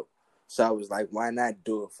myself. So I was like, why not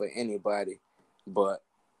do it for anybody but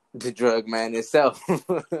the drug man itself,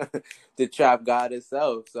 the trap god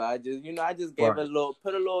itself. So I just, I just gave Right.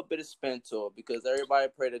 put a little bit of spin to it because everybody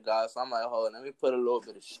pray to God. So I'm like, hold on, let me put a little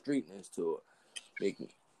bit of streetness to it.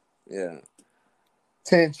 Yeah.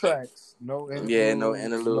 10 tracks, no interludes, Yeah, no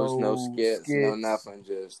interludes, no skits, no skits. nothing.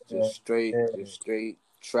 Just Yeah, straight, yeah. just straight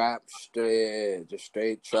trap, just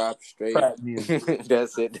straight trap, straight. Trap music.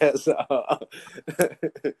 That's it. That's all.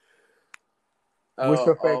 What's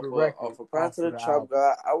your favorite record Off of Prime off to of the the Trap album?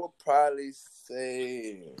 God, I would probably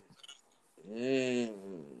say,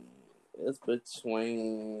 it's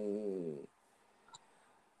between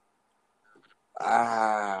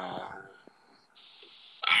I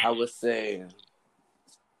would say.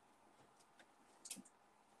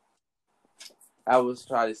 I would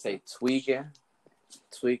try to say Tweaking.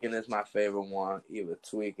 Tweaking is my favorite one. Either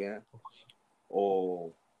Tweaking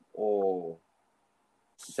or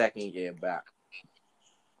Second Year Back.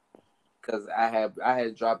 Because I had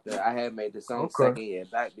made the song Second Year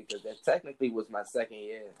Back because that technically was my second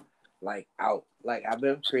year, like, out. Like, I've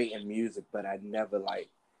been creating music, but I never, like,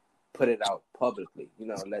 put it out publicly,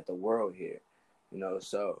 let the world hear,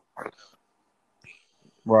 so.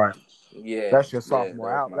 Right. Yeah. That's your That sophomore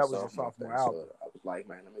was album. my That was your sophomore sophomore thing. album. So I was like,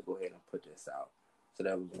 man, let me go ahead and put this out. So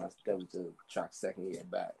that was the track Second Year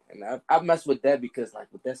Back. And I messed with that because,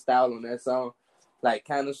 like, with that style on that song, like,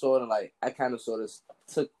 I kind of sort of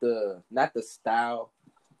took not the style,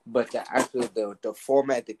 but the actual, the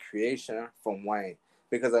format, the creation from Wayne.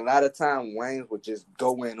 Because a lot of time Wayne would just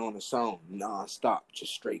go in on the song non-stop,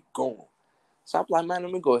 just straight going. So I'm like, man,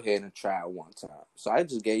 let me go ahead and try it one time. So I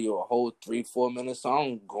just gave you a whole 3-4 minute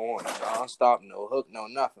song going non-stop, no hook, no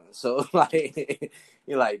nothing. So, like,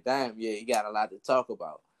 you're like, damn, yeah, you got a lot to talk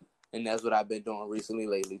about. And that's what I've been doing recently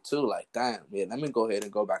lately too. Like, damn, yeah, let me go ahead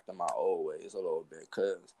and go back to my old ways a little bit.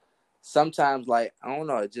 Because sometimes, like, I don't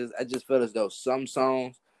know, I just feel as though some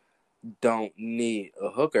songs don't need a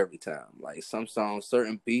hook every time. Like, some songs,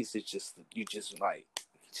 certain beats, you just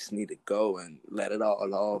need to go and let it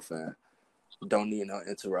all off and don't need no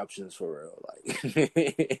interruptions for real.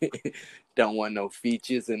 Like, don't want no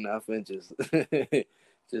features and nothing. Just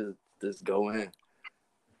just go in.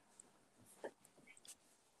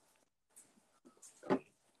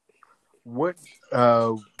 What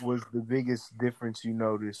was the biggest difference you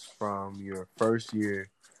noticed from your first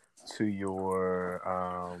year to your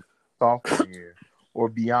sophomore year or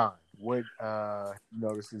beyond? What you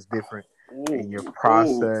notice is different in your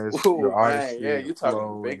process, your artistry, man, yeah, you talking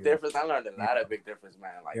flow, big difference. I learned a lot of big difference,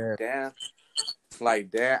 man. Like,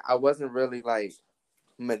 damn, I wasn't really, like,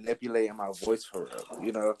 manipulating my voice for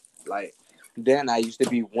real, like, then I used to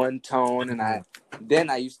be one tone, and I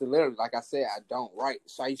used to literally, like I said, I don't write,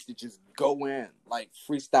 so I used to just go in, like,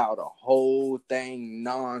 freestyle the whole thing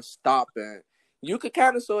non-stop, and you could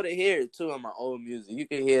kind of sort of hear it too in my old music. You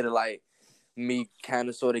could hear me kind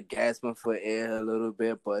of sort of gasping for air a little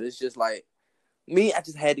bit, but it's just like me, I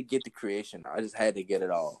just had to get the creation. I just had to get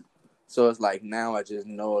it all. So it's like now I just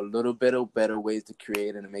know a little bit of better ways to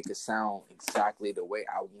create and to make it sound exactly the way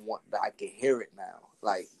I want. That I can hear it now.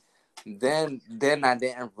 Like, then I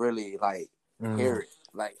didn't really, like, hear it.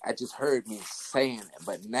 Like, I just heard me saying it,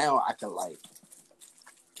 but now I can, like,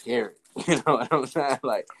 hear it. You know what I'm saying?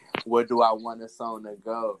 Like, where do I want the song to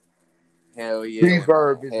go? Hell yeah.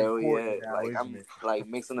 Reverb is hell important yeah. now, Like, isn't I'm it? like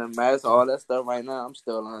mixing and master, all that stuff right now. I'm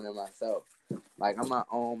still learning myself. Like, I'm my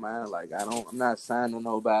own man. Like, I'm not signed to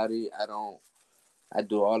nobody. I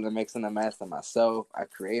do all the mixing and master myself. I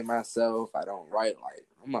create myself. I don't write. Like,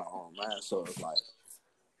 I'm my own man. So it's like,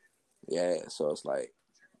 yeah. So it's like,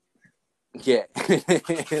 yeah.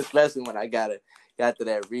 Especially when I got to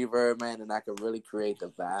that reverb, man, and I can really create the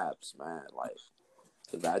vibes, man. Like,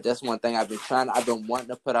 Cause that's one thing I've been wanting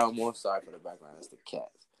to put out more. Sorry for the background, it's the cats.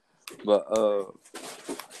 But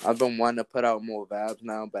I've been wanting to put out more vibes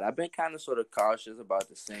now, but I've been kind of sort of cautious about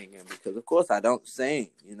the singing because, of course, I don't sing.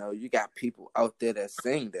 You know, you got people out there that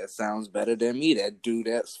sing that sounds better than me, that do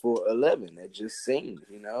that for a living, that just sing,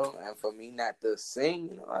 you know. And for me not to sing,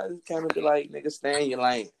 you know, I just kind of be like, nigga, stay in your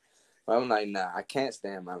lane. But I'm like, nah, I can't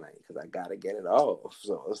stay in my lane because I got to get it off.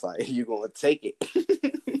 So it's like, you going to take it.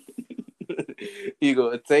 You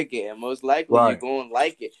going to take it, and most likely you going to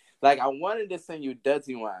like it. Like, I wanted to send you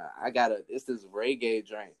Dirty Wine. It's this reggae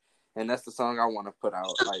drink. And that's the song I want to put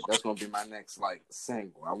out. Like, that's going to be my next, like,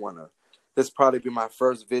 single. This probably be my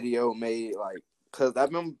first video made, like, because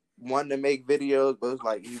I've been wanting to make videos, but it's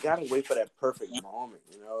like, you got to wait for that perfect moment,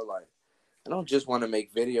 you know? Like, I don't just want to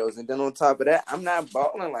make videos. And then on top of that, I'm not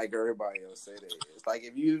balling like everybody else say they is. Like,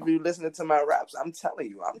 if you be listening to my raps, I'm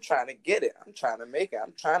telling you, I'm trying to get it. I'm trying to make it.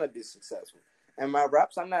 I'm trying to be successful. And my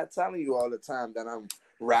raps, I'm not telling you all the time that I'm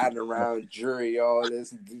riding around jury, all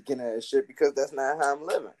this geeking ass shit, because that's not how I'm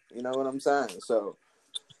living. You know what I'm saying? So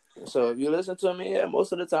if you listen to me, yeah,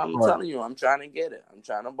 most of the time I'm telling you, I'm trying to get it. I'm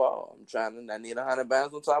trying to ball. I need 100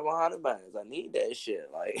 bands on top of 100 bands. I need that shit.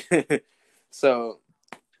 Like, so.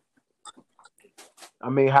 I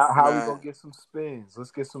mean, how we gonna get some spins? Let's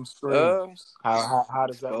get some streams. How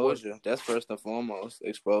does that work? Exposure. That's first and foremost.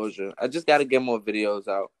 Exposure. I just got to get more videos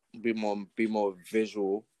out. Be more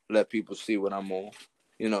visual. Let people see what I'm on.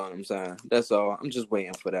 You know what I'm saying? That's all. I'm just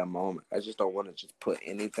waiting for that moment. I just don't want to just put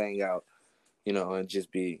anything out, you know, and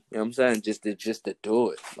just be, you know what I'm saying? Just to do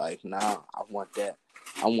it. Like, nah, I want that.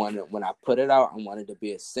 I want it, when I put it out, I want it to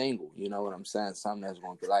be a single. You know what I'm saying? Something that's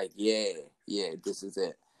going to be like, yeah, this is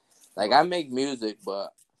it. Like, I make music,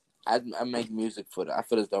 but I make music I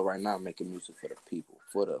feel as though right now I'm making music for the people.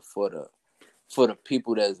 For the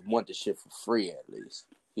people that want the shit for free, at least.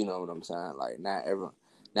 You know what I'm saying? Like, not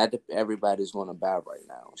that everybody's gonna buy right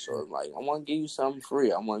now. So like, I want to give you something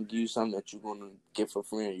free. I want to give you something that you're gonna get for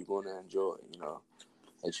free and you're gonna enjoy. You know,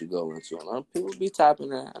 that you go into. A lot of people be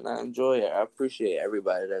tapping in, and I enjoy it. I appreciate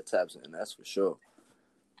everybody that taps in. That's for sure.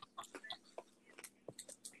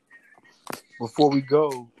 Before we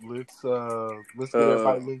go, let's get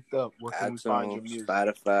everybody linked up. Where can we find your music?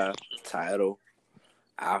 Spotify, Tidal,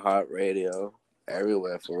 iHeartRadio,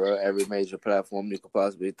 everywhere, for real. Every major platform you could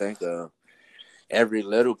possibly think of. Every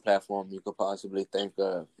little platform you could possibly think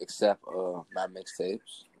of, except my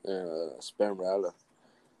mixtapes, Spinrella,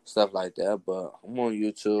 stuff like that. But I'm on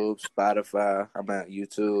YouTube, Spotify. I'm at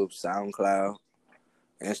YouTube, SoundCloud,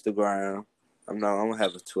 Instagram. I'm gonna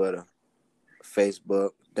have a Twitter,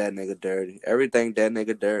 Facebook. That Nigga Dirty. Everything That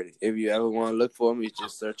Nigga Dirty. If you ever want to look for me,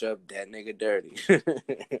 just search up That Nigga Dirty.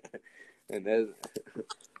 And that's.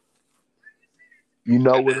 You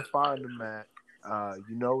know where to find them at.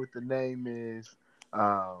 You know what the name is.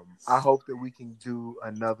 I hope that we can do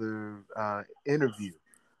another interview.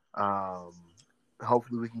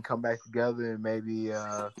 Hopefully we can come back together and maybe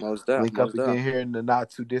link up again here in the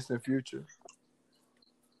not too distant future.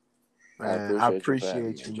 Man, I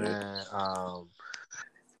appreciate you, man.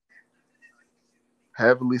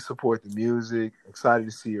 Heavily support the music. Excited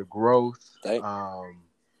to see your growth.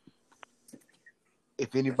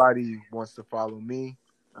 If anybody wants to follow me,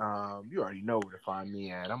 you already know where to find me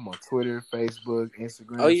at. I'm on Twitter, Facebook,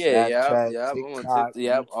 Instagram, Snapchat, TikTok,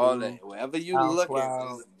 YouTube, all that. Wherever you looking,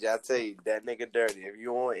 I tell you, That Nigga Dirty. If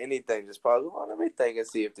you want anything, just pause. Well, let me think and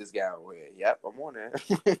see if this guy over here. Yep, I'm on there.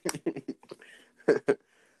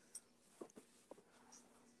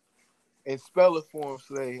 And spell it for him,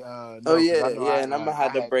 say. No, and I'm gonna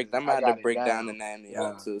have to break down the name of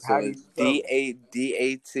y'all too. So it's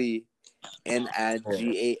DATNIGAHDIRTY.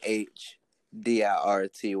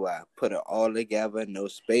 Put it all together, no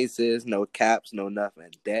spaces, no caps, no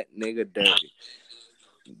nothing. That Nigga Dirty.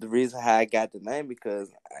 The reason how I got the name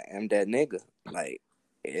because I am that nigga. Like,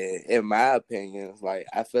 in my opinion, like,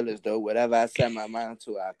 I feel as though whatever I set my mind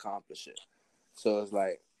to, I accomplish it. So it's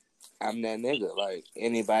like, I'm that nigga. Like,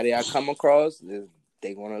 anybody I come across,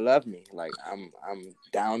 they gonna love me. Like, I'm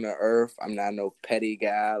down to earth. I'm not no petty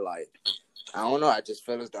guy. Like, I don't know. I just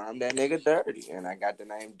feel as though I'm that nigga Dirty, and I got the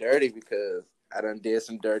name Dirty because I done did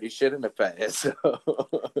some dirty shit in the past. So,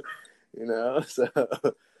 you know, so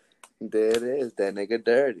there it is, That Nigga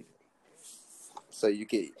Dirty. So you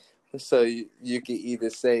can either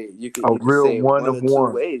say one of two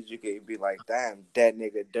ways. You can be like, damn, that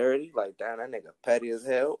nigga dirty, like, damn, that nigga petty as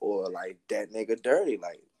hell, or like, that nigga dirty,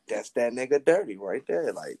 like, that's that nigga dirty right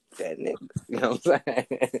there, like, that nigga. You know what I'm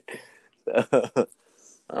saying? So,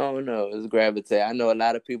 I don't know. It's gravitate. I know a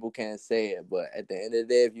lot of people can't say it, but at the end of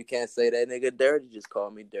the day, if you can't say that nigga dirty, just call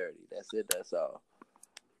me Dirty. That's it. That's all.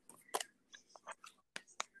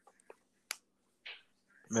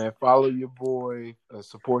 Man, follow your boy.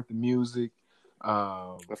 Support the music.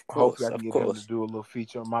 Of course, hopefully I can get him to do a little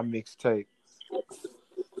feature on my mixtape.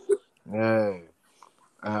 Yeah.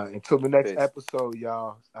 Until the next episode,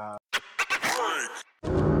 y'all.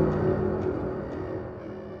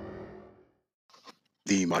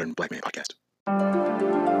 The Modern Black Man Podcast.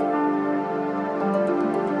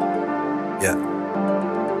 Yeah.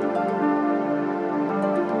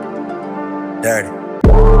 Dirty.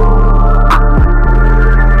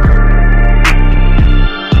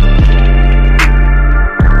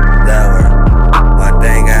 That word. One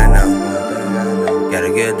thing I know. Gotta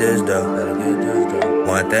get this dough.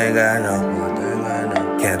 One thing I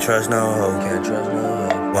know. Can't trust no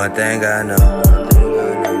hoe. One thing I know.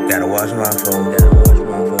 Gotta watch my phone.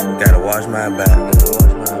 Gotta watch my back.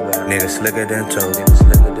 Nigga slicker than toes.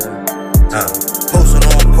 Posting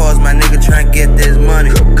on cars, my nigga tryna get this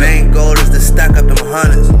money. Main goal is to stack up them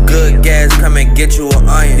hundreds. Good gas, come and get you an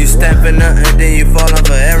onion. You stamping nothing, then you falling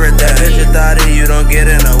for everything. Bitch, you thought it, you don't get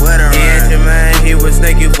in the weather. He ain't your man, he would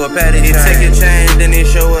snake you for patty. He take your chain, then he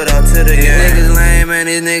show it off to the gang. These niggas lame, and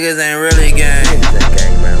these niggas ain't really gang.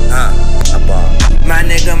 I ball. My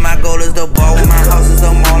nigga, my goal is the ball. With my house is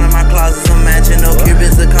a mall and my closet's a mansion. No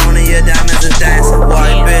Cubans, the cone, your diamonds is dancing.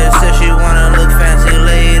 White bitch said she wanna look fancy.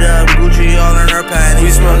 Laid up, Gucci all in her panties. We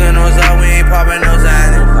smoking those out, we ain't popping no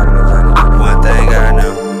Zanny. One thing I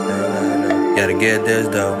know. Gotta get this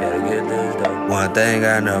dough. One thing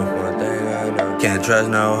I know. Can't trust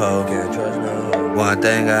no hoe. One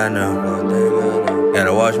thing I know.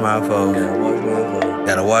 Gotta watch my foes.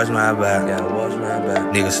 Gotta watch my back.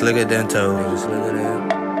 Nigga slicker than toes.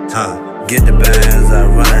 Get the bands, I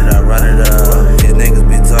run it up. These niggas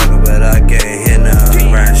be talking, but I can't hear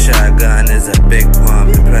none. Riding shotgun is a big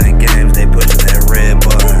pump. They playing games, they pushing that red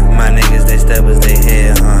button. My niggas, they steppers, they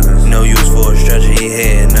head hunters. No use for a stretcher, he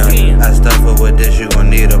head nothing. I stuff her with this, you gon'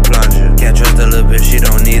 need a plunger. Can't trust a little bitch, she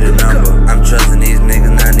don't need a number. I'm trusting these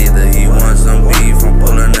niggas, not neither. He wants some beef, I'm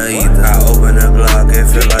pulling the ether. I open the Glock, it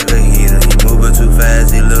feel like a heater. He moving too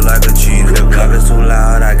fast, he look like a cheater. The Glock is too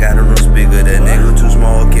loud, I got a room speaker. That nigga too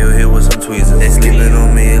small, kill here with some tweezers. They sleeping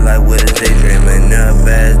on me like what is they dreaming? Nut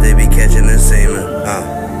bags, they be catching the semen.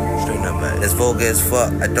 Straight up bad. This vulgar as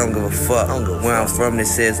fuck, I don't give a fuck. Where I'm from, they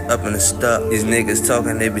say it's up in the stuff. These niggas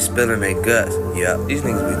talking, they be spilling their guts. Yeah, these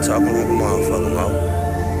niggas be talking like a motherfucker, mo.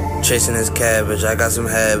 Chasing this cabbage, I got some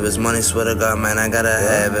habits. Money, swear to God, man, I gotta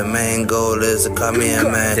have it. Main goal is to call me a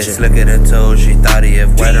mansion. Just look at her toes, she thought he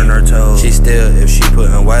if white on her toes. She still, if she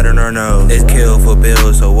putting white on her nose. It's kill for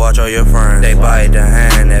bills, so watch all your friends. They bite the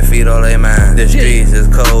hand that feed all they mind. The streets is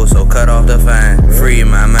cold, so cut off the fan. Free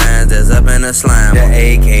my mind that's up in the slam. The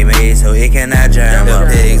AK made so it cannot jam. The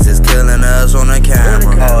pigs is killing us on the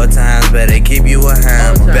camera. All times better keep you a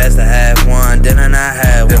hammer. Best to have one, then I not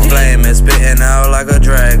have one. The flame is spitting out like a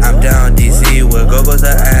dragon. I'm down DC with go-go's the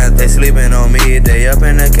anthem. They sleeping on me, they up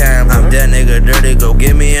in the camp. I'm that nigga dirty, go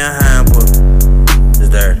give me a hamper. It's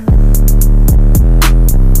dirty.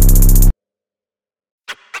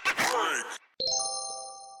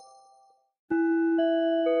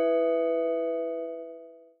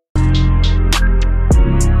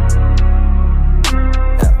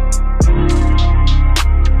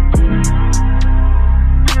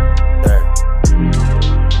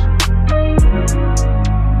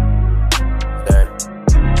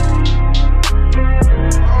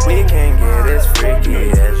 Freaky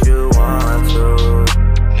as you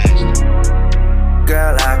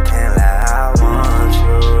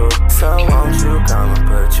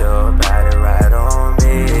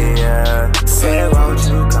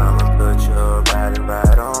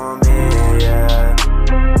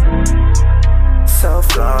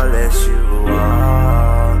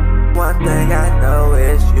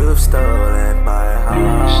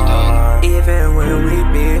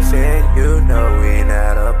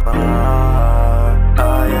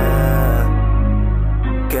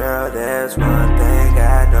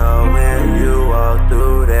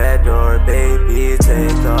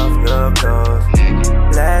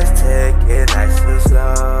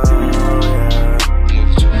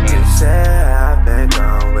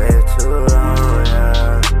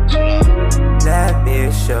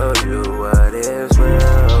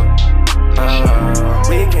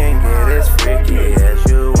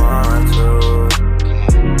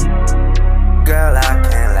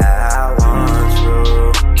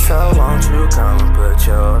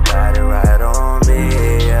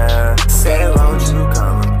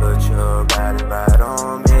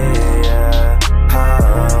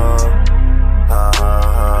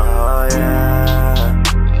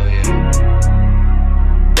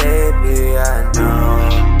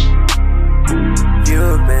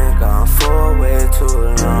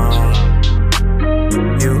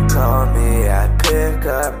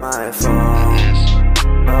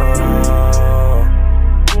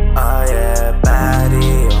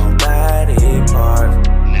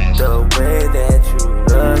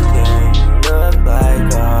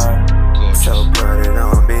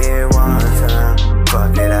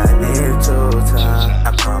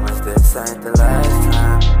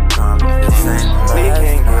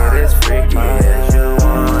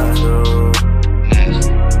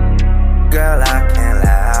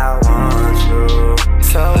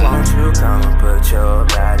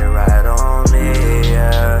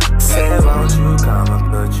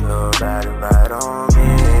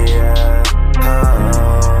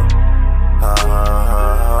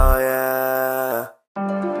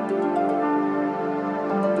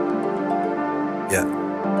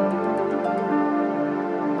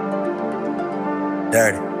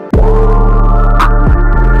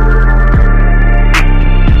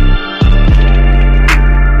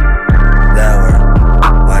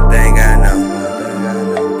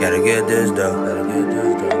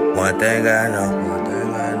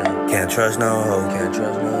trust no hoe.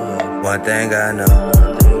 One thing I know,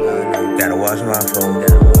 gotta watch my phone,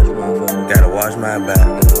 gotta watch my back.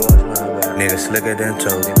 Nigga slicker than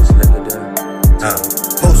toes.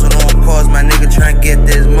 Posting on cars, my nigga tryna get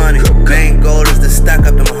this money. Main goal is to stack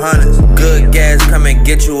up them hundreds. Good gas, come and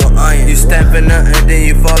get you an onion. You stamping nothing, then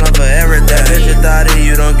you falling for everything. Bitch, you thought it,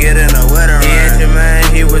 you don't get in a wetter. He ain't your man,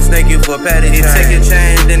 he would snake you for patty. He take your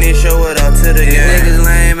chain, then he show it off to the gang. These niggas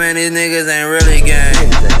lame, man, these niggas ain't really gang.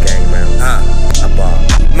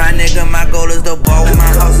 My nigga, my goal is the ball. With my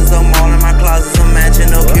house is a mall and my closet's a mansion.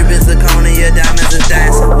 No Cubans, the cone, your diamonds is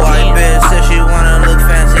dancing. White bitch said she wanna look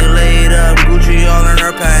fancy. Laid up, Gucci all in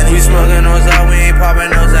her panties. We smoking those out, we ain't popping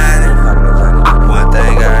no Zanny. One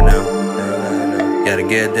thing I know, gotta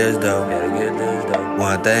get this dough.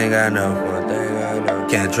 One thing I know,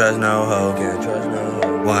 can't trust no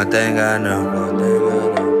hoe. One thing I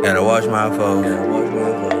know, gotta watch my foes,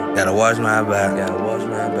 gotta watch my back.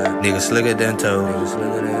 Niggas slicker than toes.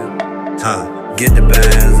 Get the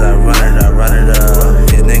bands, I run it up.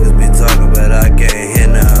 These niggas be talking, but I can't hear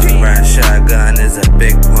none. Riding shotgun is a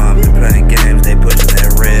big pump. They playing games, they pushing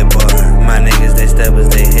that red button. My niggas, they steppers,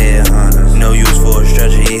 they head hunters. No use for a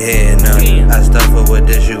stretcher, he head nothing. I stuff her with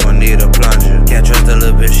this, you gon' need a plunger. Can't trust a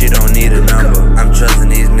little bitch, she don't need a number. I'm trusting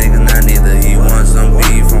these niggas, not neither. He wants some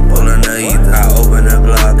beef, I'm pulling the ether. I open the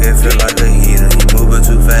Glock, it feel like a heater. He moving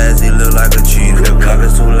too fast, he look like a cheater. The Glock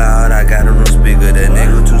is too loud, I got a real speaker. That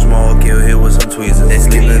nigga too small, kill here with some tweezers. They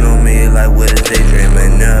sleeping on me like what is they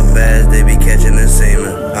dreaming? Nut bags, they be catching the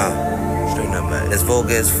semen. Straight up bad. It's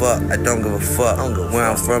vulgar as fuck, I don't give a fuck. Where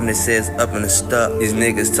I'm from, they say it's up in the stuff. These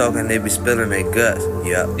niggas talking, they be spilling their guts.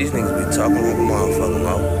 Yeah, these niggas be talking like a motherfucker,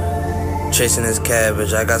 mo. Chasing this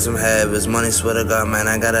cabbage, I got some habits. Money, swear to God, man,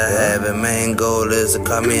 I gotta have it. Main goal is to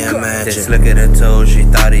call me a mansion. They slicker than toes, she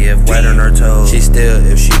thought he if white on her toes. She still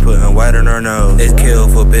if she putting white on her nose. It's kill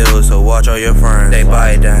for bills, so watch all your friends. They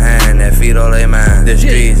bite the hand that feed all they mind. The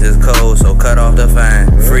streets is cold, so cut off the fan.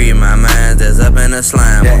 Free my mind that's up in the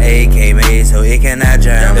slam. The AK made so it cannot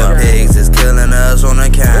jam. The pigs is killing us on the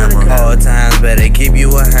camera. All times better keep you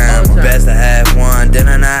a hammer. Best to have one, then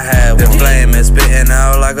I not have one. The flame is spitting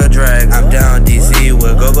out like a dragon. I'm down DC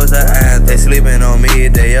with go-go's the anthem. They sleeping on me,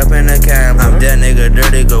 they up in the camera. I'm that nigga dirty.